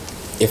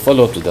a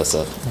follow-up to that,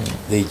 sir.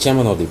 The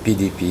chairman of the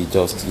PDP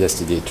just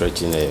yesterday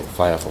threatened a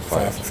fire for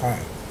fire. Fire for fire.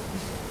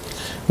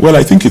 Well,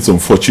 I think it's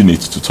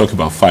unfortunate to talk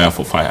about fire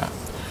for fire.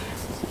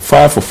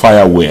 Fire for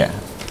fire where?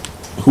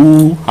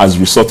 Who has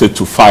resorted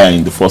to fire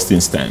in the first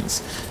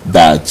instance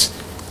that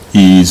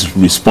he is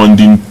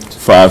responding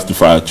fire to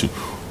fire to?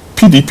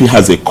 PDP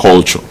has a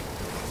culture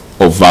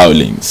of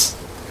violence.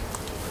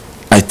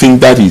 I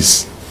think that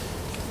is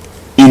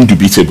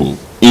indubitable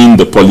in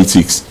the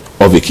politics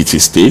of Ekiti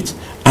State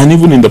and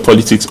even in the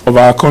politics of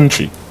our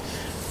country.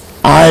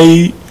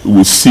 I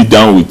would sit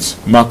down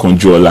with Mark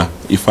Onjola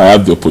if I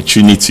have the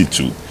opportunity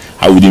to.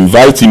 I would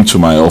invite him to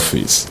my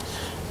office,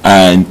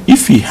 and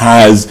if he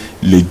has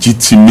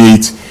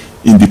legitimate,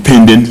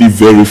 independently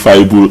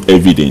verifiable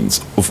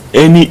evidence of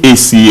any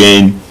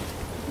ACN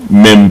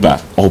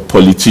member or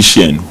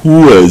politician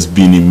who has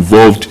been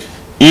involved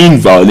in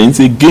violence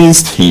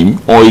against him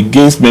or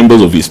against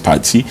members of his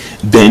party,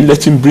 then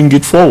let him bring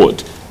it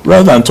forward.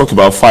 Rather than talk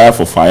about fire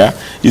for fire,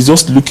 he's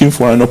just looking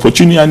for an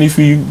opportunity, and if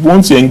he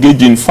wants to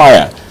engage in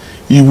fire,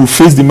 he will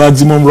face the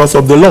maximum wrath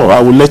of the law.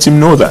 I will let him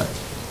know that.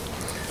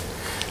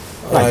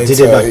 Right,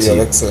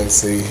 Your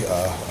Excellency,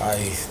 I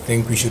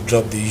think we should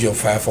drop the issue of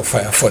fire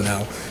for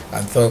now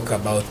and talk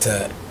about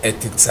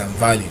ethics and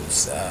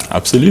values.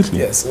 Absolutely.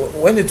 Yes,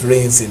 when it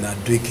rains in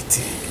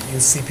Ekiti, you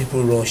see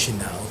people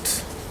rushing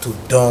out to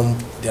dump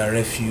their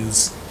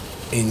refuse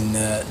in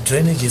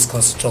drainages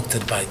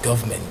constructed by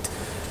government.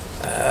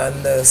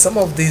 And some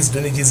of these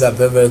drainages are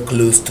very, very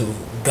close to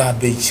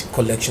garbage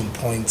collection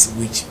points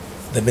which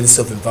the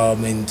Minister of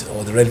Environment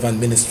or the relevant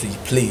ministry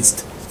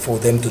placed for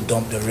them to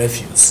dump their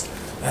refuse.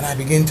 And I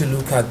begin to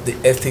look at the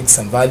ethics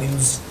and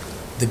values,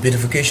 the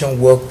beautification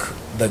work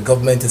the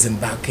government is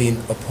embarking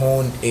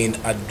upon in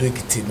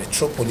Ekiti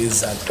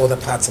metropolis and other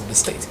parts of the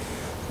state.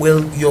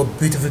 Will your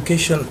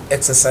beautification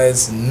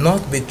exercise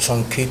not be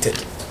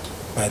truncated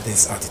by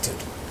this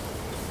attitude?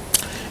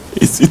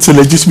 It's a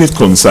legitimate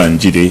concern,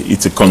 Jide.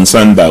 It's a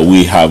concern that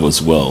we have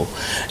as well.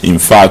 In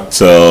fact,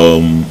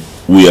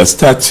 we are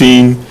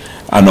starting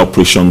an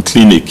Operation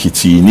Clean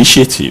Ekiti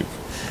initiative,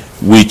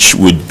 which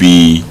would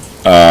be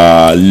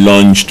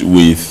launched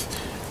with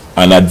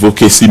an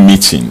advocacy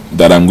meeting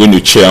that I'm going to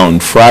chair on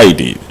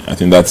Friday. I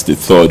think that's the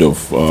 3rd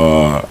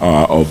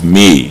of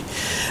May,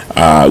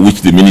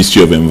 which the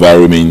Ministry of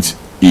Environment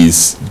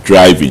is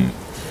driving.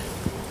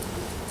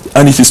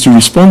 And it is to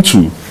respond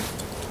to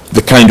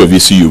the kind of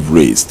issue you've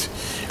raised.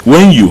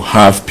 When you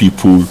have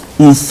people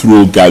who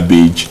throw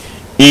garbage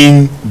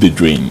in the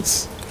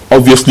drains,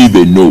 obviously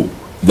they know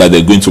that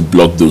they're going to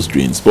block those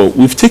drains. But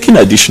we've taken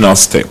additional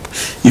step.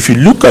 If you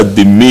look at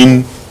the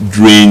main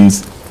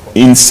drains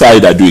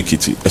inside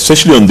Ekiti,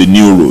 especially on the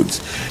new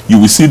roads, you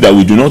will see that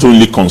we do not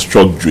only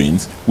construct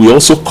drains, we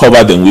also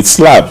cover them with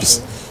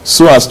slabs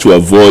so as to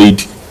avoid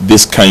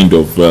this kind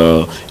of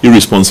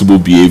irresponsible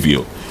behavior.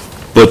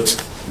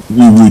 But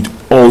we would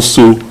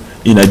also,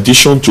 in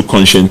addition to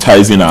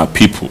conscientizing our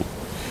people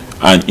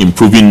and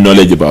improving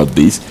knowledge about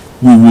this,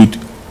 we would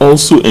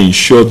also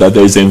ensure that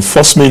there is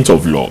enforcement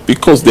of law,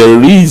 because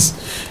there is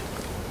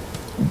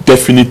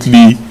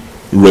definitely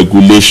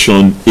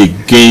regulation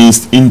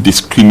against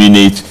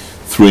indiscriminate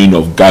throwing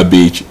of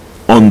garbage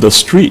on the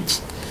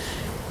street.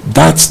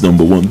 That's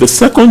number one. The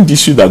second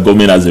issue that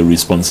government has a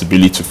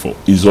responsibility for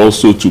is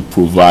also to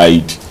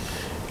provide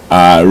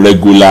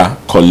regular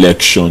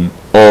collection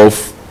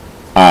of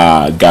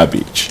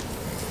garbage.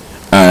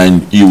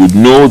 And you would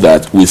know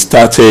that we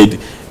started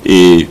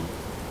a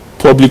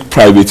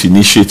public-private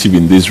initiative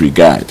in this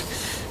regard.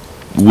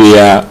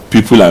 where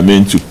people are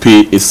meant to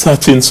pay a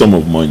certain sum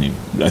of money,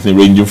 I think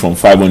ranging from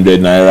 500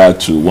 naira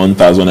to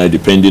 1,000 naira,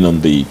 depending on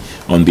the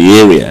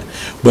area.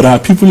 But our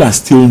people are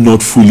still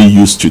not fully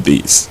used to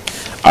this.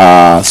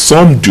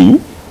 Some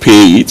do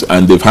pay it,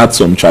 and they've had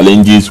some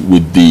challenges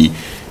with the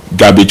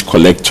garbage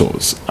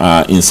collectors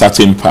in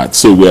certain parts.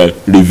 So we're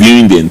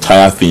reviewing the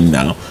entire thing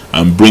now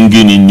and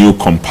bringing in new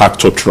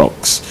compactor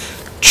trucks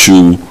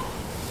to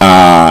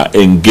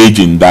engage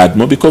in that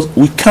more, because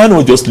we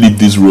cannot just leave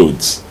these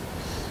roads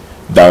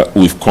that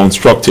we've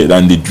constructed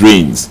and the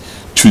drains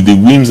to the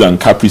whims and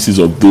caprices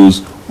of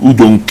those who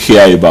don't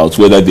care about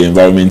whether the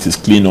environment is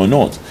clean or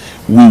not.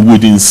 We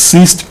would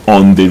insist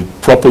on the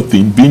proper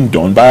thing being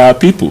done by our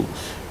people,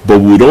 but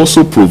we would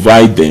also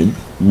provide them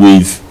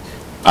with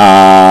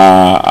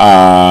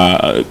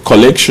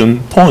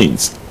collection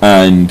points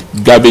and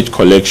garbage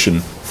collection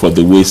for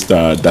the waste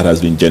that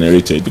has been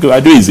generated, because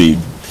Ado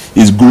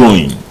is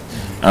growing,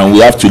 and we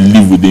have to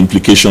live with the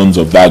implications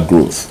of that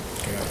growth.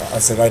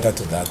 As a writer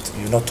to that,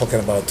 you're not talking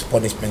about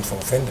punishment for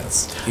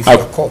offenders if you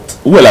are caught.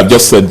 Well, I've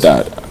just said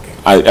that. Okay.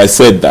 I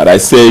said that. I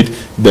said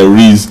there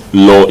is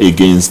law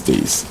against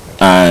this,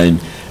 and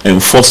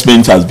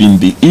enforcement has been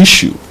the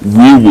issue.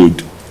 We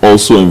would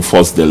also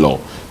enforce the law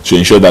to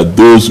ensure that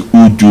those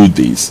who do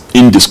this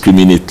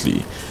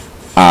indiscriminately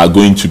are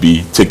going to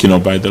be taken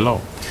up by the law.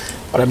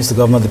 All right, Mr.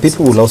 Governor, the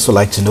people would also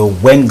like to know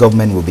when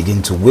government will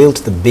begin to wield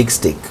the big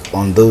stick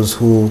on those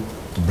who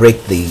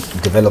break the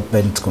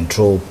development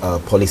control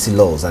policy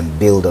laws and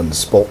build on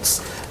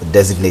spots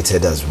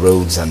designated as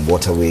roads and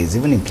waterways,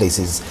 even in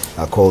places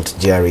called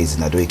GRAs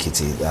in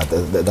Ado-Ekiti.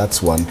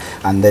 That's one.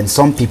 And then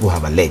some people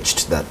have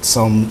alleged that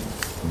some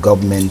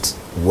government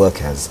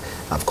workers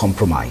have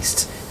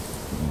compromised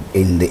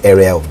in the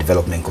area of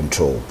development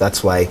control.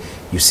 That's why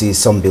you see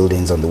some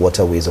buildings on the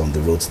waterways, on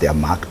the roads, they are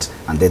marked,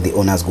 and then the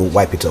owners go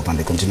wipe it up and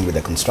they continue with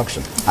their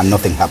construction, and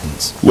nothing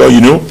happens. Well, you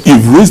know,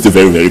 you've raised a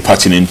very, very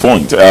pertinent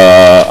point.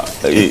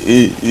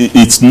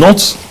 It's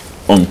not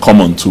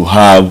uncommon to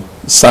have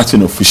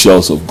certain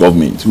officials of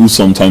government who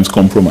sometimes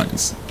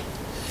compromise,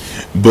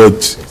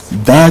 but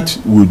that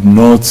would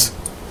not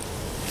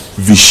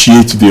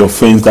vitiate the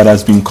offense that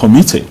has been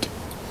committed.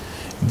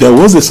 There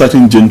was a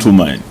certain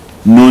gentleman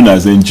known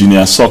as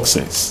Engineer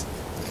Success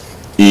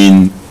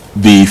in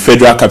the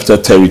Federal Capital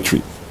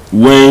Territory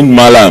when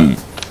Malam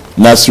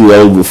Nasir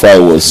El-Rufai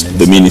was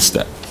the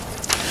minister,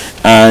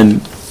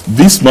 and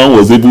this man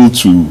was able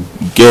to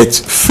get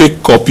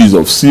fake copies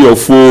of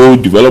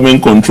CFO,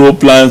 development control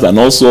plans and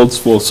all sorts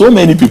for so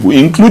many people,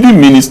 including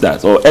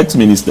ministers or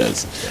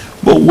ex-ministers.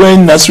 But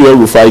when Nasir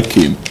El-Rufai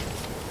came,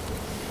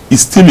 he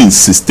still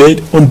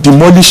insisted on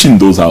demolishing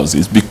those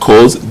houses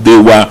because they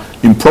were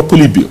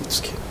improperly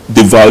built.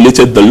 They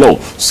violated the law.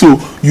 So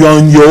you are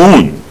on your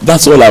own.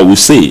 That's all I will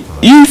say.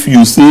 If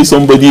you say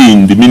somebody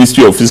in the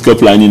Ministry of Fiscal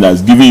Planning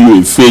has given you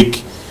a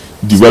fake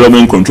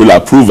development control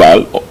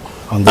approval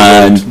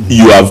and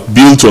you have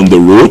built on the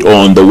road or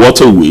on the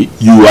waterway,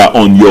 you are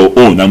on your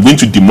own. I'm going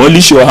to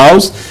demolish your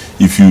house.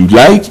 If you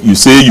like, you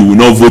say you will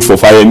not vote for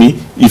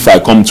Fayemi if I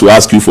come to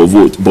ask you for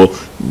vote. But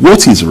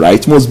what is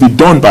right must be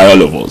done by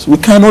all of us. We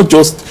cannot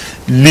just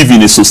live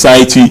in a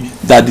society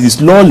that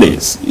is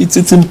lawless.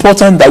 It's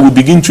important that we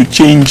begin to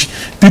change.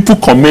 People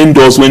commend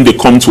us when they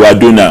come to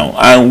Ado now,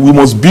 and we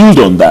must build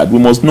on that. We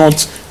must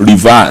not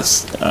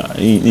reverse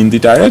in the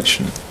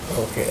direction.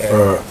 Okay,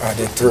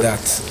 added to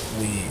that,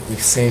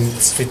 we've seen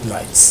street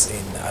lights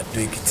in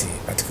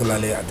Ado-Ekiti,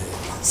 particularly at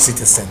the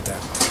city center.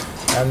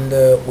 And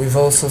we've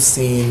also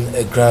seen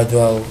a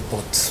gradual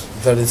but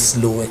very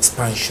slow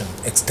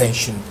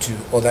extension to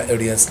other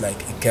areas like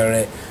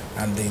Ikere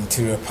and the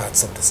interior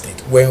parts of the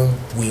state. When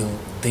will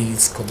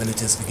these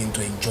communities begin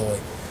to enjoy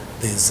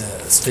these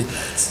street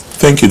lights?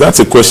 Thank you. That's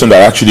a question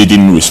that I actually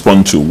didn't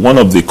respond to. One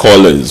of the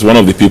callers, one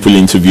of the people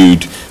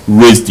interviewed,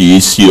 raised the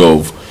issue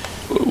of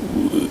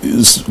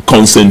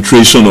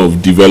concentration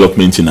of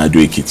development in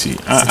Ado-Ekiti.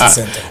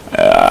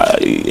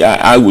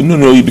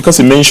 No, because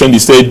he mentioned, he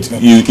said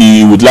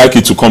he would like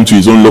it to come to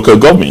his own local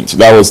government.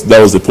 That was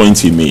the point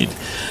he made.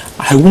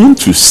 I want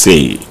to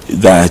say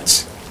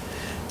that,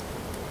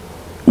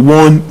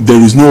 one,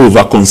 there is no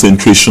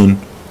over-concentration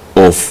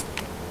of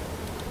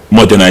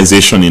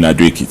modernization in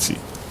Ado-Ekiti.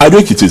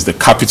 Ado-Ekiti is the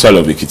capital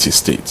of Ekiti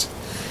State.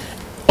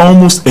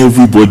 Almost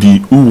everybody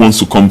who wants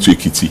to come to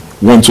Ekiti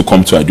wants to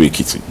come to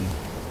Ado-Ekiti.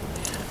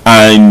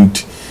 And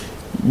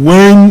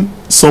when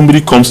somebody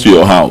comes to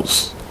your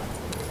house,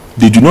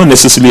 they do not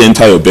necessarily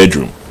enter your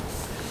bedroom,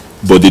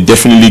 but they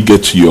definitely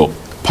get to your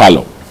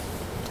parlor.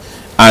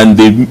 And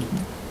they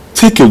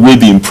take away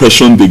the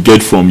impression they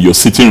get from your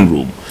sitting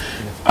room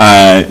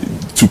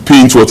to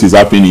paint what is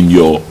happening in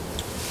your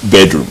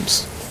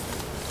bedrooms.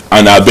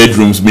 And our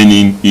bedrooms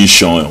meaning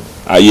Ishon,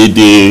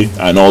 Ayede,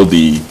 and all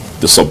the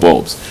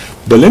suburbs.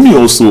 But let me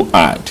also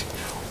add,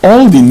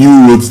 all the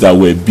new roads that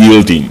we're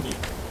building,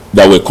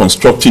 that we're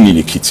constructing in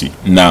Ekiti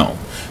now,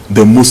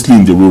 they're mostly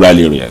in the rural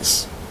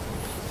areas.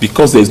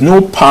 Because there's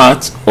no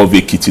part of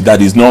Ekiti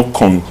that is not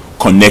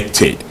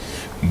connected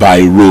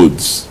by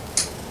roads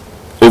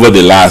over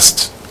the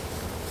last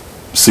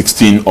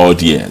 16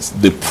 odd years.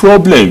 The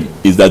problem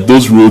is that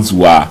those roads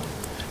were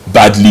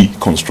badly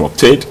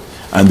constructed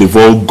and they've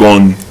all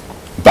gone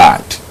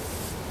bad.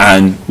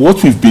 And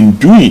what we've been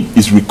doing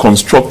is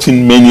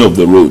reconstructing many of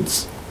the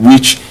roads,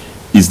 which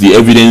is the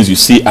evidence you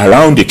see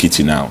around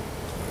Ekiti now.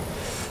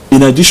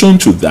 In addition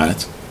to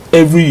that,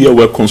 every year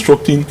we're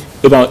constructing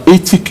about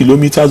 80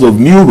 kilometers of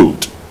new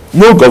road.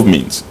 No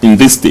government in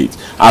this state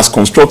has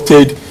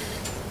constructed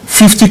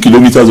 50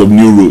 kilometers of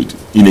new road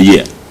in a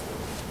year.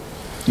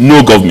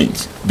 No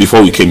government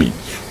before we came in.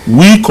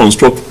 We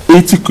construct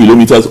 80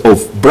 kilometers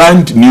of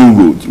brand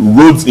new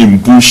roads in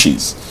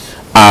bushes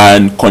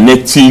and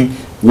connecting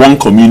one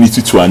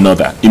community to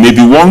another. It may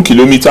be 1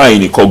 kilometer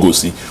in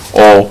Ikogosi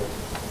or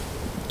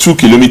 2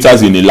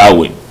 kilometers in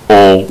Ilawe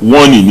or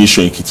 1 in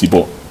Isho Ekiti,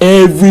 but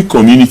every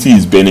community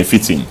is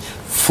benefiting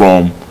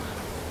from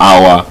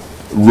our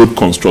road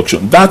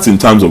construction. That's in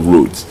terms of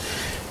roads.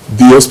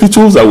 The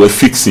hospitals that we're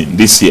fixing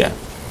this year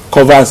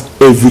covers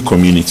every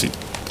community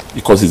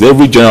because it's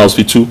every general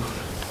hospital,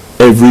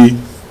 every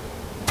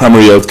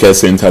primary health care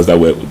centers that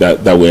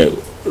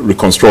we're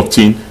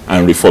reconstructing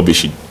and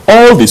refurbishing.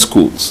 All the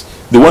schools,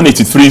 the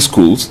 183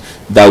 schools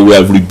that we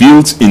have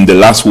rebuilt in the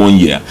last 1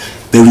 year,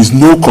 there is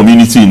no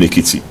community in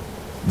Ekiti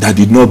that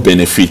did not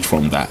benefit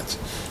from that.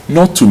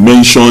 Not to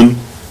mention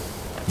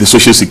the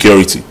social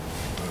security.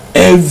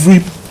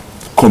 Every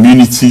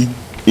community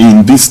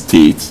in this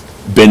state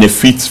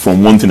benefits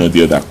from one thing or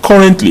the other.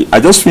 Currently, I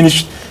just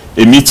finished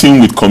a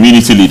meeting with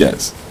community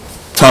leaders,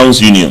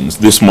 towns unions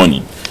this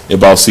morning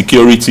about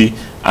security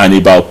and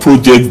about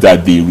projects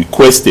that they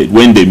requested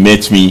when they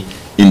met me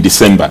in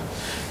December.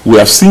 We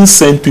have since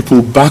sent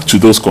people back to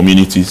those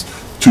communities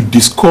to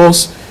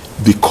discuss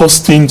the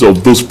costings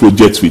of those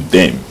projects with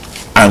them,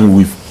 and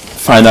we've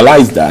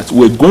finalized that.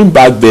 We're going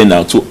back there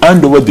now to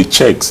hand over the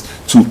checks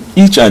to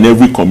each and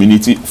every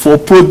community for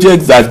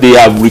projects that they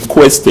have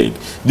requested.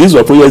 These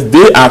were projects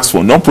they asked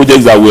for, not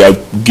projects that we are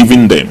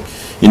giving them.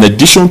 In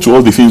addition to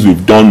all the things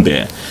we've done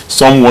there,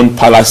 some want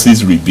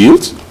palaces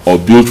rebuilt or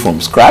built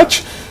from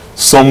scratch,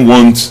 some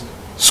want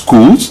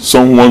schools,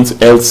 some want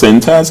health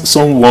centers,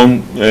 some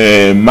want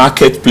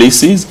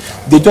marketplaces.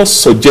 They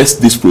just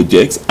suggest these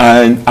projects,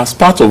 and as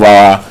part of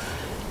our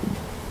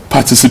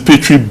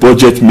participatory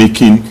budget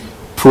making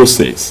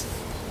process,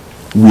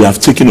 we have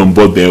taken on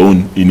board their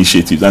own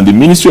initiatives, and the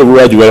Ministry of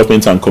Rural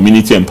Development and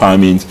Community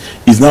Empowerment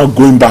is now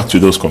going back to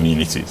those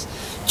communities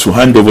to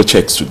hand over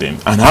checks to them,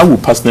 and I will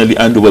personally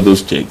hand over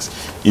those checks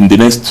in the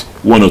next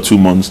 1 or 2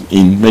 months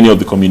in many of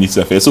the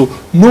community affairs. So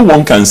no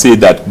one can say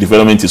that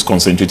development is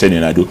concentrated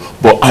in Ado,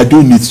 but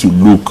Ado needs to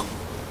look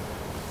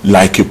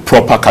like a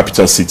proper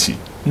capital city,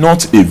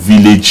 not a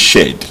village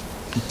shed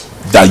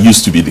that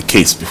used to be the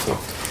case before.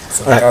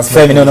 All right,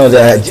 Femi,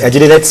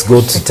 Ajide, let's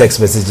go to text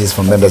messages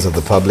from members of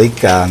the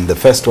public. And the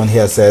first one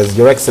here says,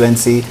 Your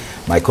Excellency,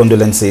 my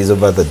condolences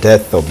over the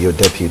death of your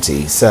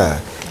deputy.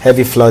 Sir,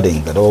 heavy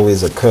flooding that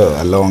always occur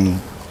along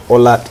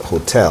Olat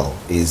Hotel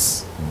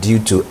is due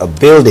to a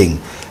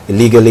building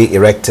illegally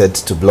erected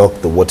to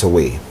block the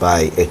waterway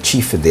by a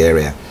chief in the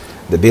area.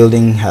 The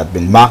building had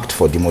been marked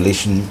for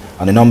demolition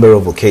on a number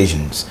of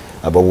occasions,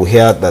 but we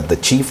hear that the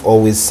chief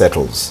always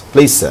settles.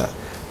 Please, sir,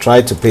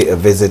 try to pay a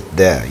visit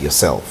there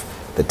yourself.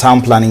 The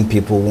town planning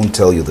people won't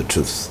tell you the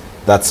truth.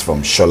 That's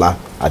from Shola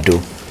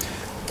Adu.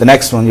 The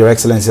next one, Your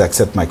Excellency,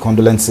 accept my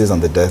condolences on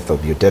the death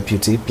of your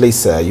deputy. Please,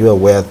 sir, are you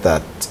aware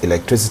that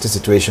electricity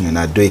situation in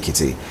Ado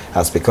Ekiti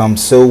has become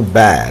so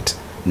bad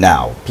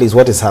now? Please,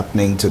 what is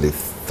happening to the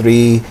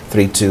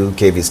 332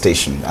 kV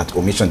station at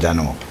Omission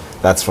Jano?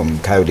 That's from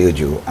Kayode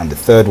Ojo. And the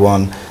third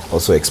one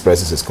also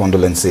expresses his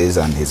condolences,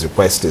 and his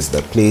request is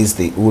that please,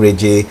 the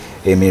Ureje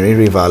Emiri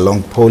River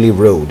along Poli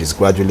Road is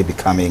gradually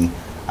becoming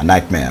a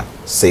nightmare.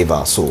 Save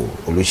our soul.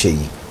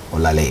 Oluseyi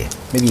Olale.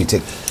 Maybe you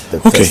take the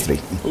first three.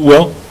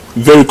 Well,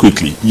 very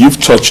quickly, you've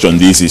touched on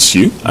this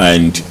issue,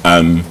 and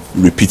I'm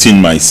repeating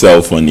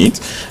myself on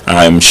it.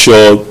 I'm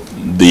sure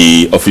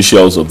the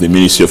officials of the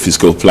Ministry of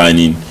Fiscal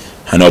Planning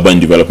and Urban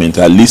Development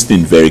are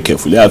listening very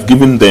carefully. I've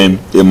given them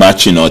a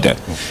marching order.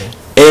 Okay.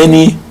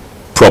 Any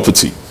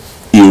property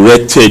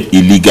erected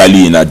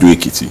illegally in Ado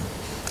Ekiti,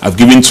 I've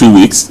given 2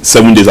 weeks,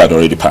 7 days had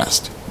already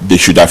passed. They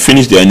should have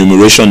finished their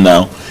enumeration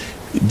now.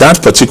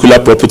 That particular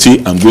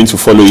property, I'm going to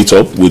follow it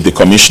up with the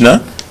commissioner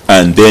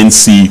and then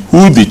see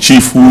who the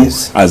chief who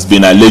has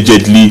been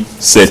allegedly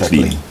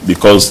settling,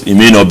 because it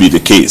may not be the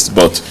case,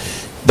 but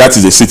that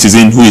is a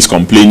citizen who is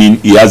complaining.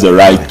 He has a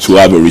right to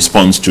have a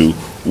response to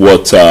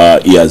what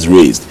he has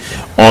raised.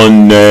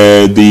 On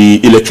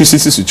the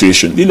electricity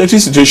situation, the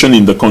electricity situation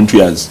in the country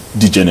has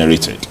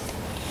degenerated.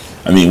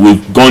 I mean,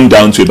 we've gone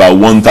down to about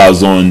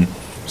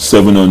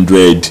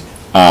 1,700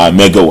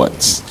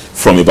 megawatts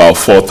from about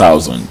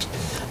 4,000.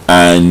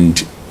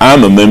 And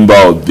I'm a member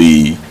of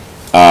the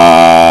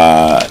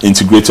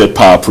Integrated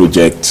Power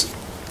Project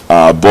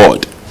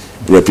board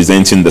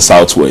representing the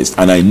Southwest,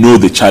 and I know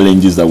the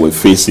challenges that we're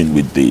facing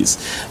with this.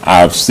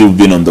 I've still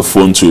been on the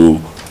phone to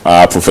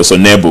Professor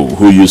Nebo,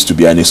 who used to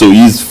be an, so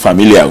he's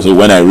familiar. So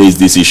when I raise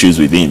these issues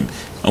with him,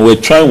 and we're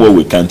trying what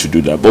we can to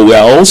do that, but we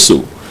are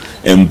also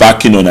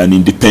embarking on an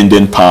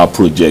independent power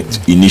project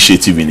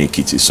initiative in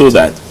Ekiti, so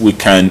that we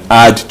can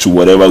add to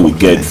whatever we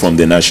get from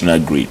the national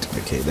grid.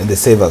 Okay, then the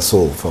Save Our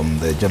Soul from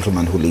the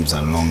gentleman who lives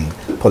along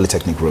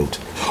Polytechnic Road.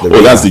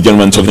 That's the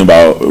gentleman talking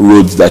about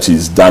roads that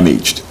is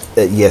damaged.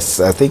 Yes,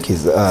 I think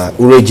it's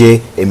Ureje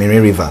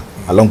Emiri River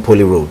along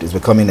Poly Road is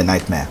becoming a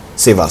nightmare.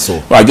 Save Our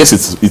Soul. Well, I guess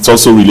it's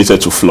also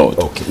related to flood.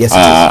 Okay, yes,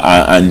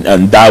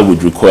 and that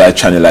would require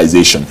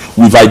channelization.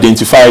 We've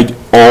identified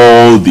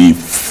all the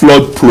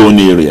flood-prone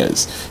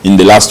areas in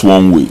the last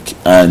 1 week,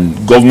 and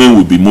government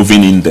will be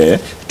moving in there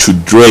to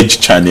dredge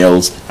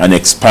channels and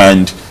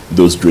expand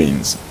those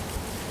drains.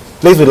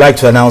 Please, we'd like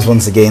to announce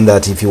once again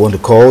that if you want to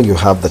call, you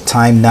have the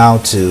time now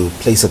to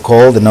place a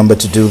call. The number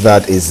to do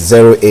that is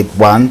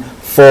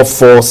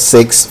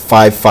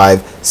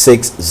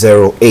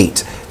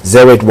 081-446-55608.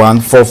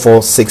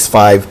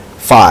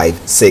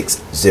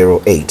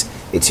 081-4465-5608.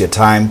 It's your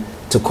time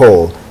to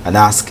call and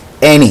ask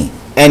any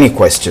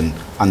question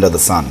under the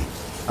sun,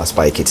 as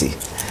by Ekiti,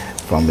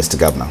 from Mr.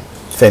 Governor.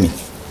 Femi.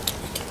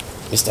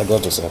 Mr.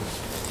 Governor, sir,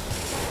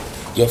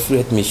 your free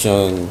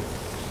admission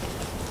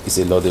is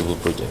a laudable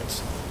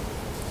project.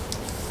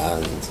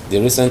 And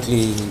they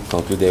recently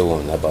concluded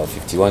one about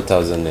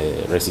 51,000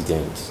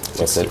 residents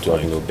were said to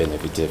have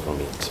benefited from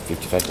it.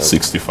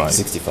 55,000.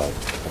 65.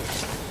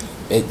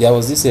 There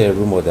was this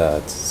rumor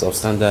that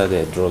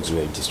substandard drugs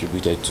were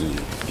distributed to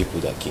people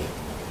that came.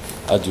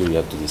 How do you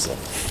react to this, sir?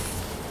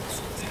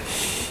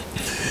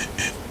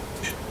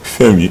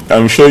 Femi,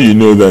 I'm sure you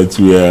know that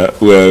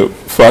we're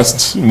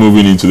fast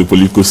moving into the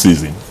political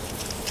season.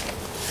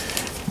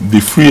 The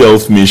Free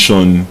Health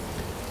Mission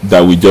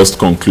that we just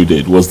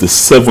concluded was the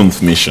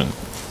 7th mission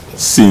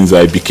since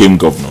I became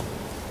governor.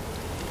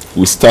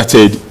 We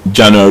started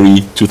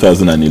January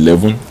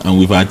 2011 and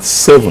we've had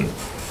 7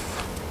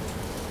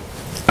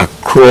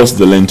 across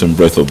the length and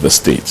breadth of the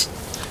state.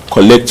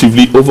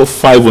 Collectively, over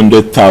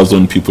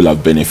 500,000 people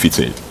have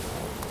benefited.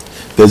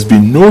 There's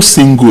been no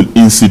single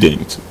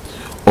incident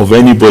of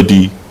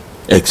anybody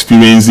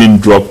experiencing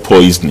drug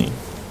poisoning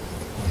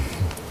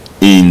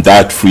in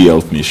that Free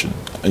Health Mission.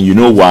 And you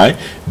know why?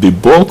 The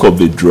bulk of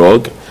the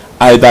drug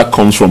either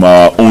comes from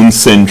our own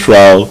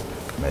central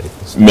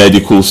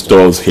medical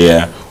stores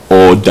here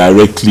or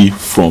directly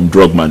from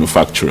drug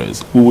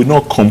manufacturers. We will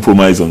not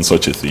compromise on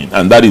such a thing.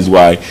 And that is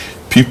why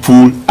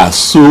people are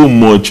so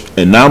much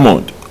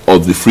enamored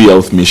of the Free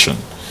Health Mission.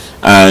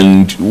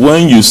 And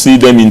when you see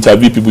them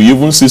interview people, you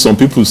even see some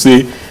people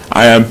say,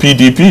 I am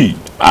PDP.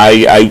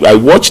 I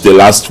watched the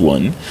last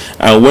one,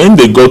 and when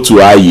they got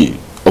to Aye,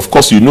 of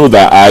course you know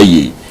that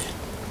Aye,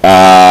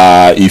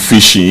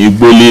 Ifishi,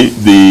 Igbole,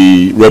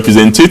 the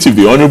representative,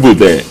 the honorable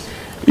there,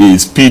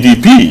 is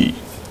PDP,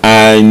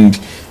 and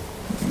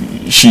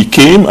she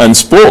came and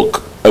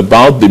spoke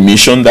about the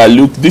mission that,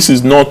 look, this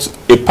is not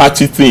a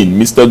party thing.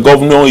 Mr.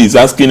 Governor is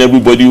asking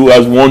everybody who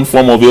has one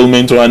form of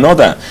ailment or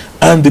another,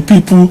 and the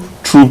people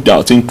trooped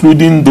out,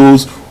 including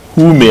those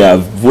who may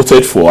have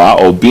voted for her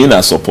or been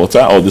a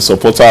supporter or the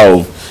supporter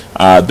of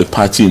the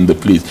party in the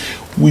place.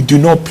 We do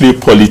not play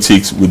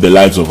politics with the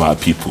lives of our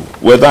people,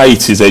 whether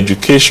it is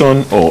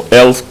education or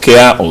health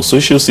care or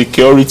social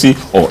security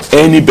or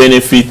any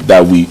benefit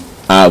that we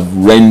have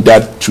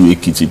rendered to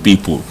Ekiti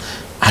people.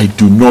 I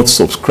do not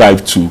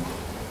subscribe to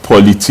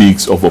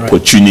politics of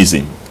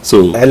opportunism.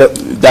 So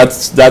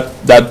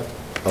that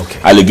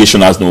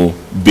allegation has no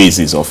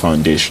basis or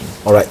foundation.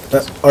 All right,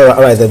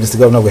 then, Mr.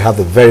 Governor, we have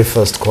the very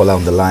first caller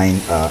on the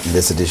line in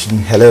this edition.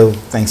 Hello,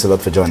 thanks a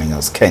lot for joining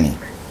us. Kenny.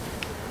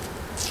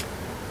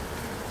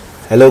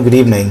 Hello, good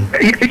evening.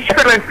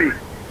 Excellency.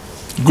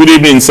 Good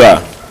evening, sir.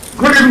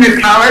 Good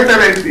evening, sir.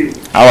 Excellency.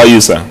 How are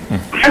you, sir?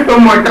 Thanks so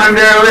much. And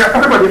we are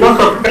talking about the loss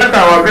of that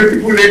our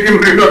beautiful lady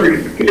result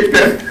in the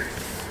state.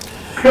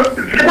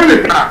 Secondly,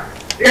 sir,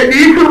 the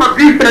issue of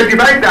this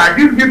divider,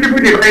 this beautiful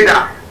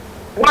divider,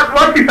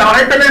 what is our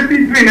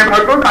Excellency doing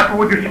about those that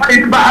would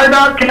decide by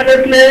either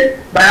carelessly,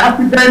 by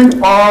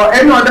accident, or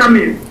any other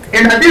means?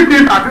 And that these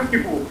things are these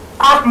people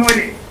have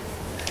money.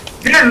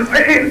 Then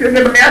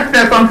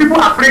some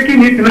people are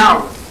breaking it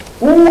now.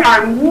 Who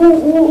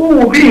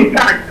will be in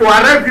charge to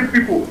arrest these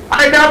people,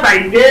 either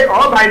by day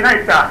or by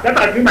night, sir? That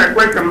has been my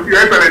question,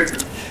 Your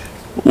Excellency.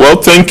 Well,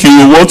 thank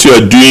you. What you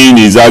are doing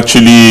is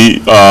actually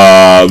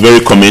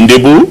very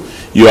commendable.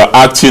 You are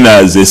acting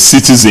as a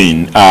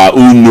citizen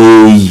who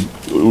knows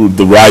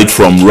the right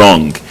from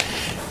wrong.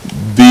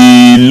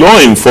 The law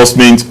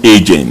enforcement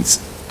agents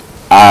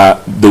are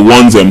the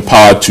ones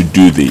empowered to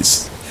do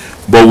this.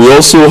 But we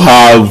also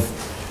have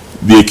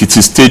the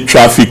Ekiti State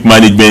Traffic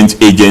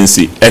Management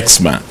Agency,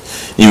 EXMA.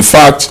 In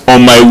fact,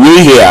 on my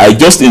way here, I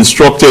just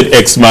instructed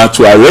EXMA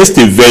to arrest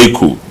a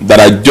vehicle that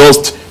had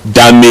just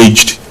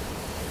damaged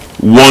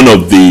one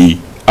of the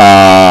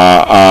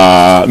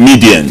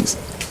medians,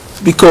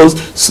 because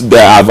they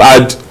have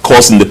had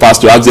cause in the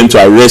past to ask them to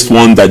arrest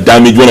one that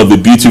damaged one of the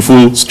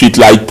beautiful street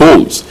light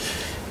poles.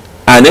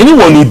 And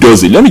anyone who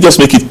does it, let me just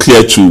make it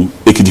clear to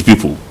Ekiti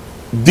people,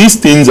 these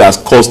things has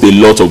cost a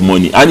lot of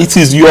money, and it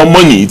is your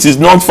money. It is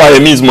not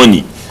Fayemi's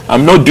money.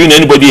 I'm not doing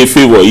anybody a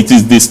favor. It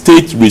is the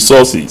state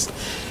resources.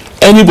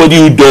 anybody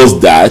who does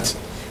that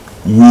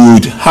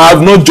would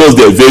have not just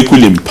their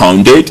vehicle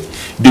impounded,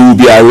 they will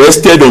be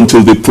arrested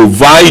until they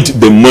provide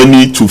the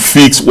money to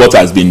fix what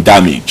has been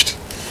damaged.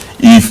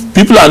 If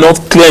people are not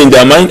clear in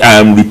their mind, I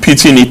am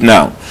repeating it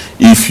now.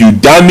 If you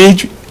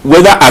damage,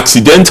 whether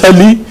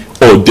accidentally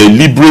or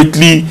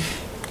deliberately,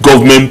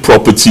 government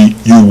property,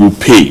 you will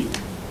pay.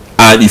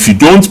 And if you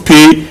don't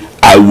pay,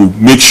 I will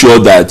make sure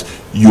that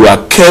you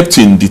are kept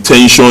in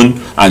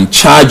detention and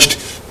charged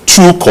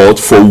through court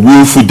for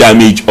willful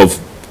damage of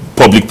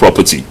public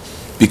property.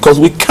 Because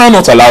we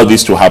cannot allow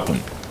this to happen.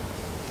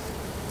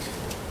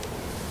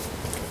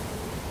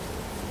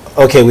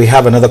 Okay, we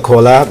have another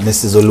caller,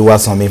 Mrs.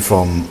 Oluwasomi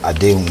from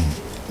Adeun.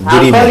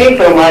 I'm calling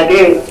from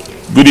Adeun.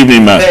 Good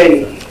evening, ma'am.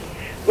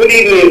 Good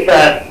evening,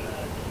 sir.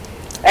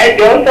 Ẹ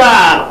jọ̀ọ́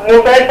sir, mo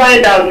fẹ́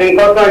find out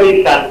nǹkan kan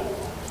ní sir.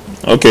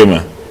 Okay,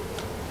 ma'am.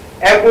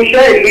 Ẹ kú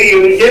iṣẹ́ ìlú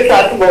yìí, Jésù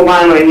àtúbọ̀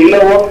máa ràn yín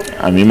lọ́wọ́.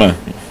 Àmín, ma'am.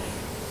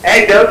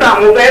 Ẹ jọ̀ọ́ sir,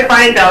 mo fẹ́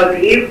find out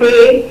yìí pé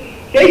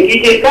ṣé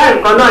ìdíje táìmù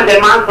kan náà lè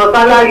máa ń sọ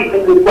sálárì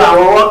fún gbogbo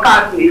àwọn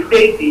workers ní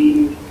state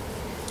yìí.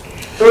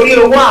 Torí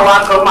owó àwọn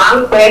kan máa ń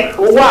pẹ́,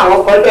 owó àwọn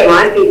kan tẹ̀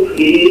máa ń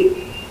tètè.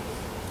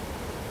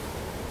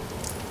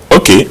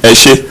 Okay, ẹ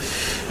ṣé.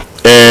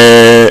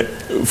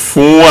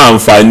 Fún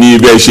àǹfààní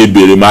bẹ́ẹ̀ ṣe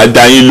béèrè, màá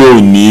dá yín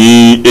lóhùn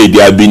ní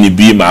èdè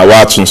abínibí, màá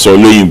wá tún sọ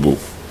lóyìnbó.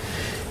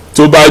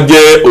 Tó bá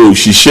jẹ́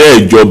òṣìṣẹ́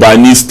ìjọba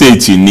ní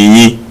state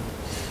nìyí,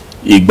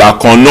 ìgbà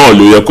kan náà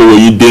ló yẹ kó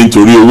yín dé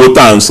nítorí owó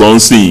tá à ń san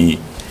sí yìí.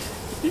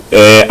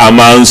 A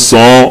máa ń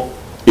san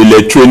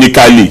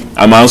electronically,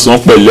 a máa ń san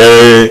pẹ̀lú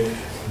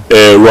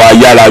ẹ̀rọ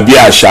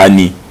ayárabíàṣá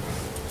ni.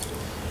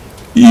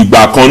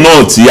 Ìgbà kan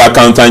náà tí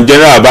accountant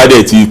general bá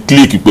dẹ̀ ti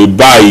click pé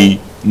báyìí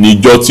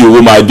níjọ́ tí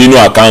owó máa dénú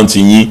àkáǹtì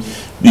yín,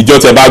 ìjọ́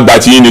tẹ́ bá gba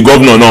tiyín ni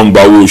gómìnà náà ń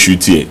gba owó oṣù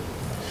tiẹ̀.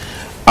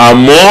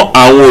 Àmọ́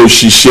àwọn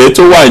òṣìṣẹ́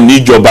tó wà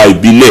níjọba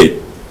ìbílẹ̀,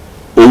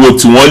 owó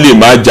tí wọ́n lè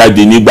máa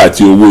jáde nígbà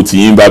tí owó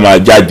tiyín bá máa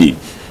jáde,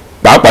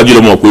 pàápàá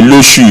jùlọ mọ̀ pé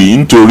lóṣù yìí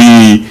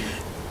nítorí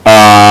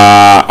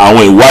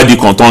àwọn ìwádìí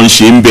kan tó ń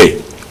ṣe ń bẹ̀,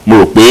 mo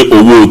rò pé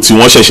owó tí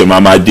wọ́n ṣẹ̀ṣẹ̀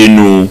máa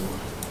dénú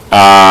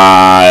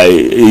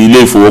ilé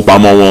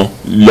ìfowópamọ́ wọn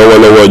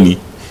lọ́wọ́lọ́wọ́ ni,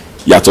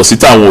 yàtọ̀ sí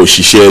táwọn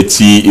òṣìṣẹ́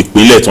ti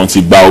ìpínlẹ̀ tán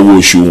ti gba owó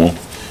oṣù wọn.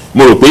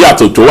 Mo rò pé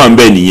yàtọ̀ tó wà ń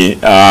bẹ̀ nìyẹn.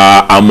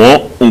 Àmọ́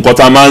nǹkan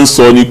tá a máa ń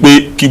sọ ni pé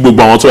kí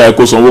gbogbo àwọn tó yẹ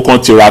kó sanwó kan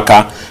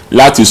tiraka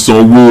láti san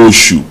owó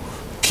oṣù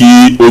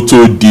kí ó tó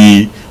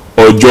di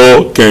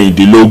ọjọ́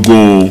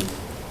kẹrìndínlọ́gbọ̀n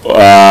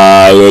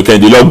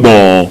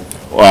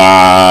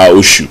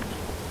oṣù.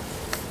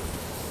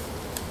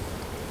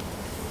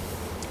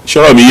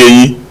 Ṣọ́rọ̀ mi yé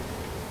yín?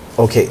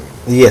 Okay,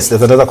 yes,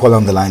 there's another call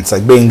on the line. Sir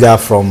Benga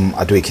from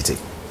Ekiti.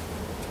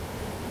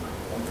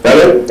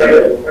 Hello?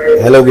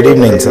 Hello, good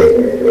evening, sir.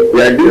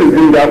 Yeah, this is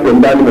Benga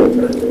from Daniel.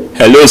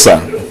 Hello, sir.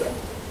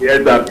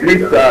 Yes, sir. Please,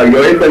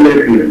 Your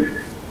Excellency,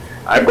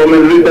 I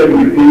communicated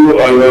with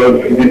you on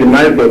the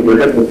demise of the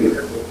deputy.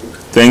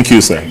 Thank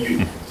you, sir.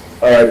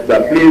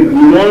 Sir, please,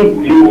 we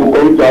want you to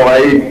come to our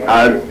aid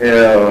at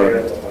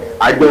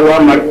Ajowa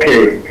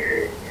Market.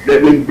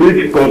 There's a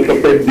bridge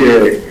constructed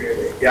there.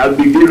 It has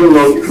been giving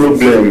us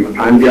problem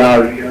and they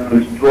have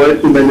destroyed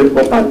so many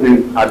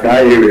properties at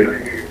that area.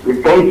 We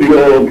come to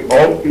your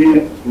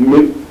office,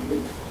 make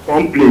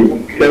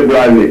complaint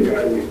severally,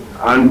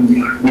 and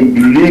we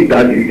believe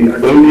that it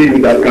is only you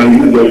that can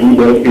use your good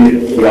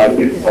office to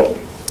assist us.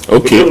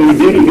 Okay. So we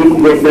did to do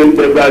government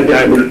severally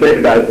and we said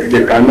that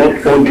they cannot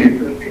fund it,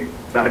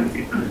 that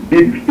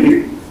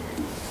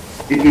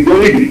it is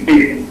only the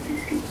state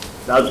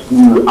that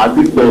will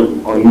assist us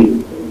on it.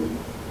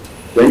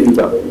 Thank you,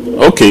 sir.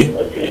 Okay.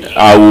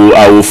 I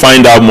will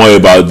find out more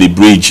about the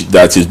bridge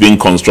that is being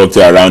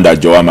constructed around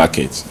Ajowa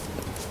Market.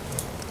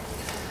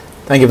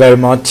 Thank you very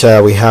much.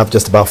 We have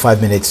just about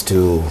 5 minutes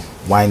to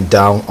wind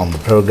down on the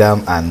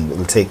program, and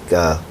we'll take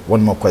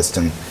one more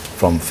question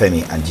from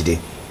Femi and Jide.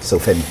 So,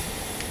 Femi.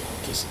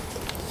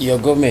 Your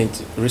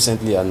government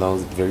recently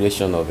announced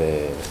variation of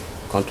a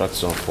contract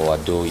sum for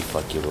Ado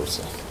Ifakiro,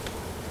 sir.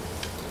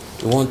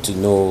 We want to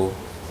know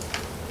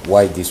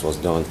why this was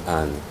done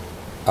and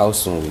how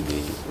soon will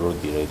the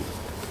road be ready?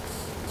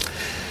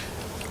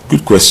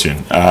 Good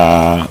question.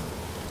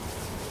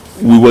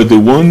 We were the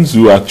ones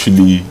who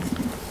actually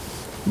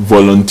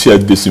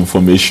volunteered this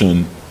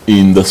information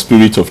in the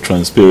spirit of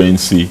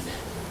transparency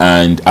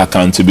and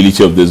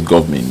accountability of this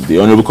government. The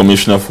Honorable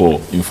Commissioner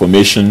for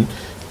Information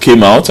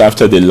came out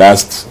after the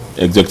last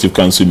Executive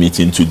Council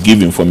meeting to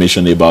give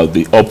information about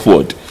the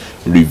upward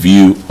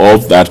review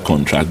of that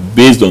contract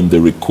based on the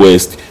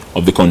request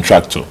of the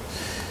contractor.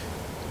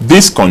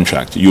 This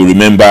contract, you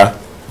remember,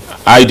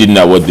 I didn't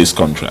award this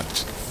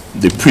contract.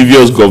 The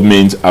previous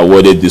government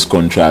awarded this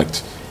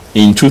contract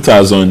in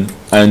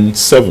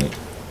 2007.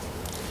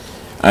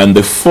 And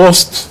the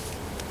first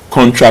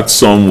contract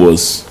sum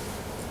was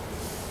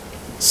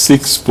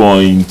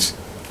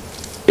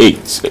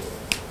 6.8,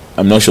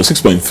 I'm not sure,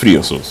 6.3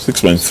 or so,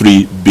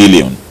 6.3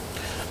 billion.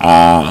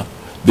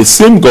 The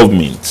same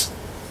government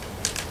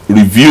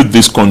reviewed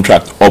this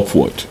contract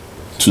upward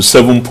to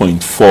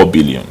 7.4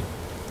 billion.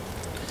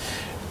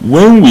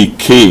 When we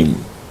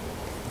came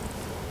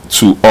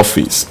to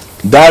office,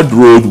 that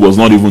road was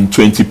not even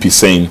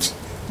 20%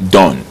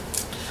 done,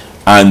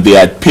 and they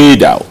had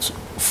paid out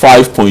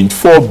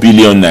 5.4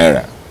 billion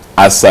naira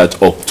as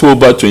at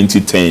October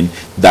 2010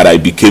 that I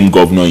became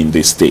governor in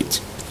the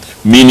state,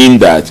 meaning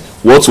that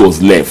what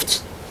was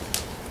left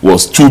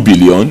was 2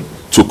 billion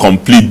to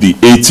complete the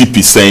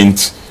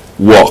 80%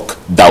 work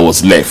that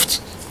was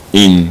left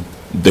in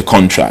the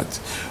contract.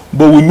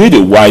 But we made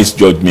a wise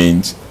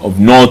judgment of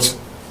not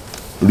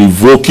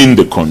revoking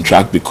the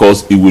contract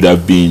because it would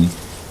have been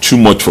too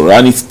much for us,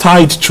 and it's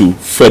tied to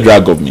federal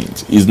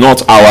government. It's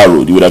not our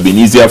road. It would have been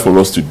easier for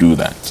us to do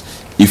that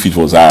if it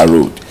was our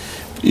road.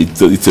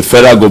 It's a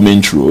federal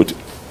government road,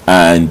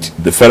 and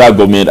the federal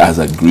government has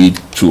agreed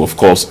to, of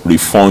course,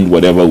 refund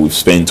whatever we've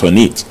spent on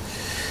it.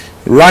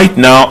 Right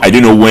now, I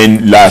don't know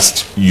when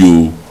last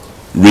you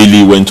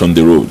really went on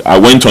the road. I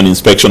went on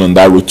inspection on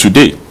that road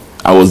today.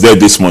 I was there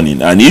this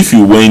morning, and if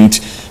you went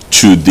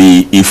to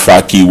the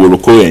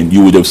Ifaki-Woroko end,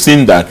 you would have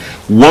seen that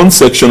one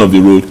section of the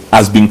road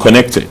has been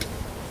connected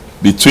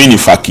between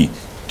Ifaki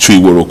to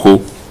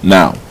Iworoko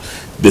now.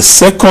 The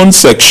second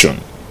section,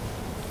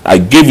 I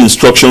gave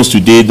instructions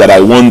today that I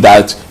want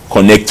that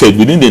connected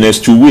within the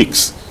next 2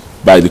 weeks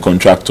by the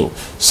contractor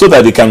so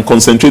that they can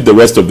concentrate the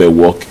rest of their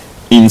work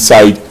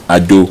inside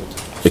Ado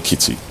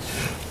Ekiti.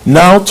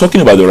 Now,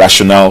 talking about the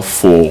rationale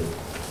for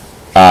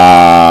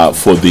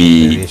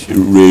the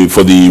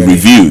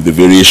review, the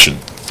variation.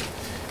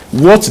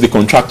 What the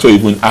contractor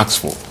even asked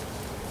for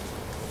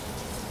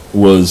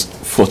was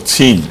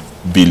 14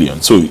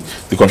 billion. So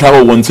the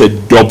contractor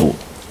wanted double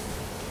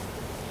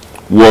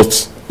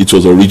what it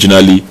was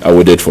originally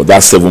awarded for,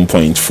 that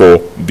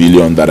 7.4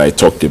 billion that I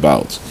talked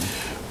about.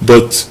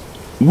 But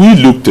we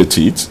looked at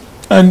it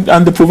and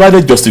they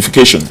provided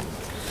justification.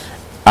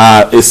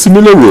 A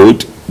similar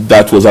road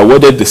that was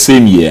awarded the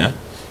same year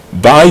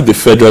by the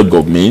federal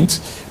government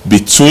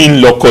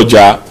between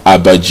Lokoja,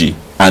 Abaji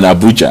and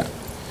Abuja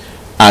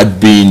had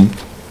been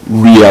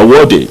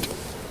re-awarded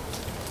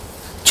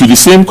to the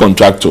same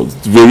contractor,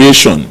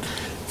 variation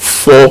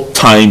 4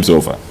 times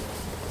over.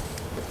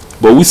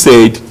 But we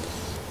said,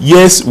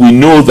 yes, we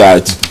know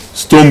that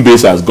stone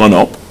base has gone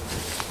up,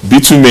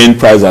 bitumen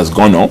price has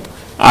gone up,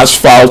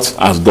 asphalt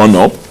has gone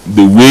up,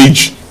 the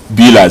wage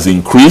bill has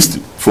increased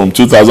from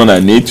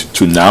 2008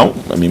 to now.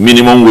 I mean,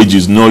 minimum wage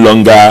is no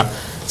longer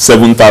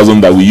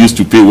 7,000 that we used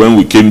to pay when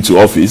we came to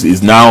office,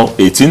 is now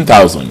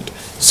 18,000.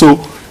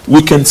 So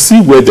we can see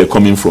where they're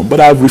coming from. But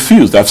I've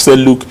refused. I've said,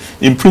 look,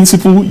 in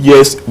principle,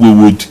 yes, we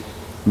would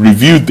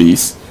review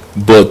this,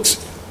 but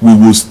we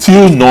will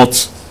still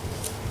not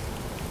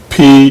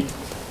pay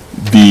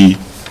the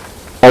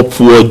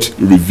upward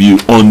review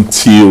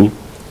until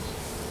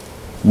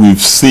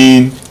we've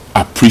seen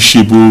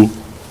appreciable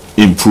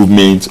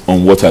improvement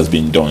on what has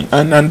been done,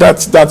 and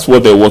that's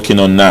what they're working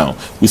on now.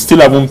 We still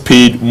haven't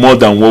paid more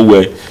than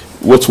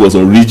what was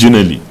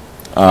originally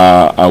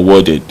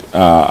awarded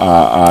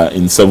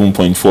in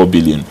 7.4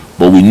 billion,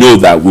 but we know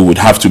that we would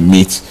have to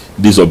meet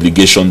this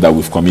obligation that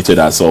we've committed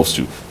ourselves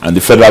to, and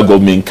the federal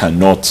government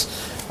cannot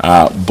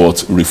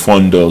but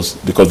refund us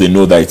because they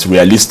know that it's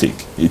realistic.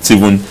 It's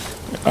even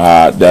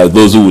there are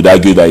those who would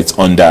argue that it's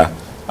under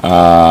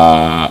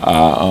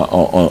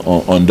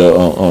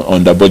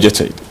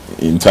budgeted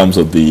in terms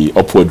of the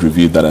upward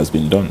review that has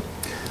been done.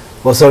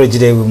 Well, sorry,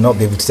 Jide, we will not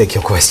be able to take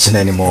your question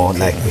anymore.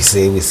 Like we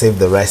say, we save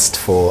the rest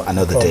for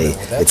another day.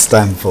 It's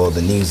time for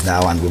the news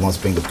now, and we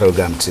must bring the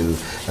program to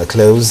a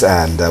close.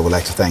 And I would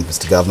like to thank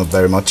Mr. Governor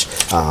very much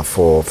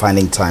for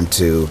finding time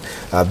to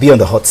be on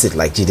the hot seat,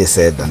 like Jide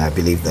said. And I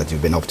believe that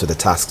you've been up to the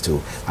task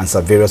to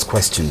answer various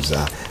questions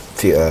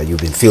you've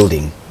been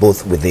fielding,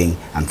 both within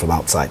and from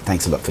outside.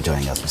 Thanks a lot for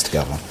joining us, Mr.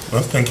 Governor.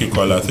 Well, thank you,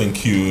 Kola.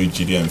 Thank you,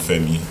 Jide and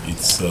Femi.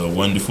 It's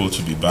wonderful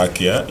to be back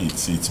here.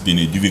 It's been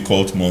a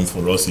difficult month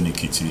for us in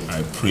Ekiti.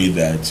 I pray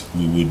that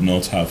we would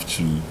not have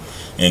to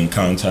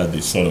encounter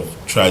the sort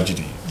of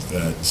tragedy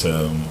that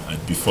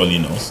had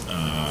befallen us.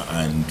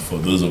 And for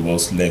those of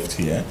us left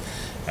here,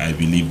 I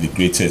believe the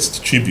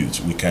greatest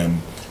tribute we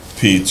can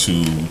pay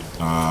to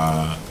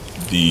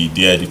the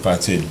dear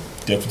departed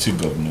Deputy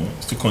Governor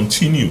is to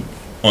continue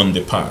on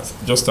the path,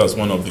 just as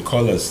one of the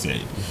callers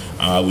said,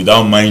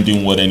 without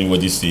minding what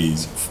anybody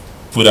says,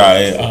 put our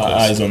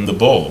eyes on the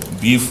ball,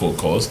 be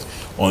focused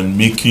on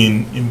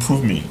making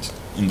improvement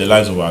in the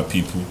lives of our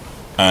people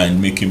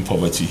and making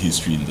poverty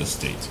history in the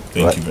state.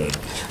 Thank you very much.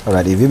 All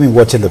right, if you've been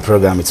watching the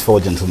program, it's 4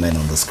 gentlemen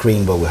on the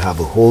screen, but we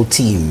have a whole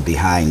team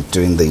behind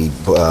doing the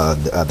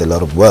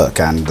lot of work,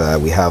 and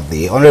we have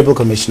the Honorable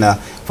Commissioner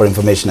for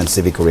Information and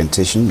Civic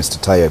Orientation, Mr.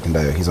 Tayo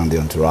Pindayo. He's on the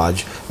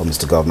entourage of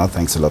Mr. Governor.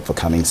 Thanks a lot for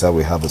coming, sir.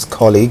 We have his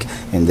colleague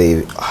in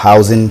the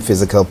Housing,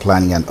 Physical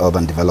Planning and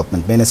Urban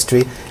Development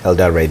Ministry,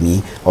 Elder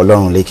Remy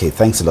Olorunleke.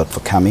 Thanks a lot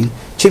for coming.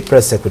 Chief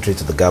Press Secretary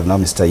to the Governor,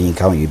 Mr.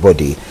 Yinka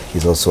Oyibodi,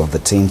 is also on the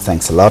team.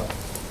 Thanks a lot.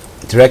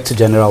 Director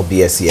General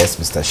BSES,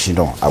 Mr.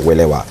 Shino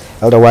Awelewa.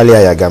 Elder Wale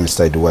Ayaga,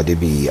 Mr.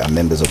 Eduwadebi are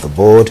members of the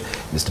board.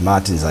 Mr.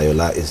 Martin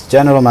Zayola is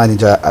General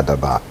Manager at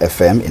Adaba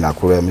FM in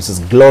Akure.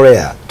 Mrs.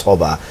 Gloria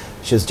Toba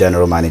she's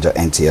General Manager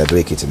NTA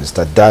Ekiti.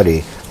 Mr.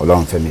 Dari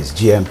Olonfemi is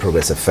GM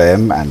Progress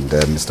FM, and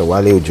Mr.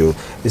 Wale Ojo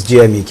is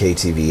GM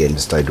EKTV, and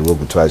Mr.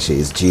 Idurogu Twashi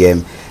is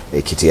GM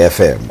Ekiti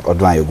FM.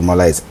 Odwan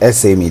Yogumola is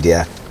SA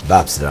Media.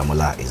 Babs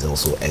Ramola is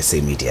also SA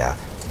Media.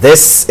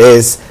 This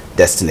is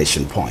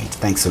Destination Point.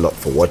 Thanks a lot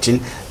for watching.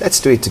 Let's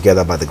do it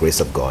together by the grace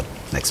of God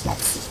next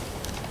month.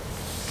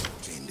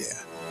 India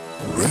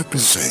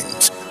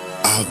represents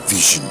our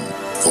vision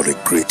for a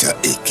greater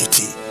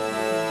Ekiti,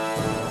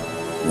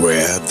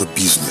 where the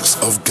business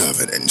of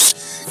governance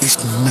is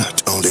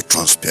not only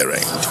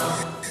transparent,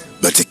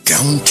 but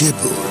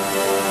accountable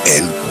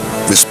and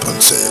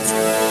responsive,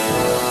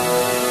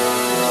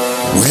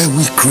 where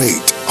we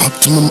create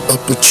optimum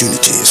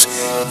opportunities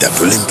that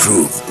will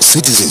improve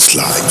citizens'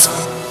 lives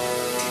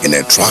and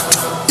attract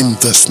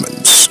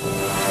investments,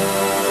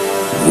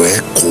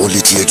 where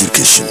quality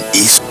education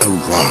is a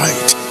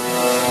right,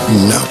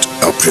 not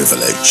a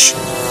privilege,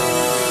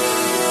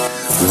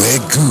 where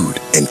good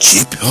and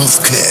cheap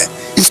healthcare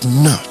is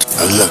not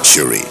a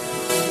luxury,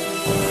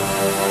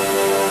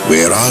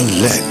 where our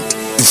land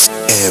is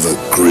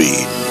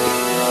evergreen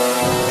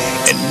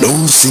and no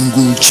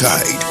single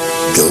child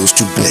goes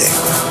to bed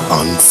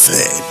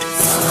unfed.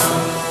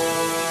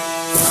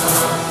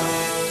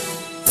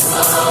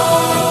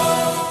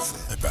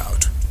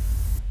 About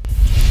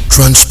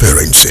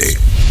transparency,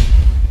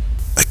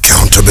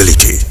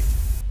 accountability,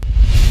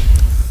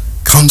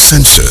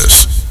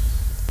 consensus,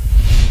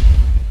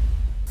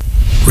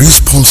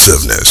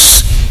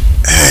 responsiveness,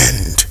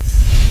 and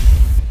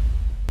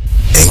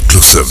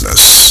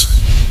inclusiveness.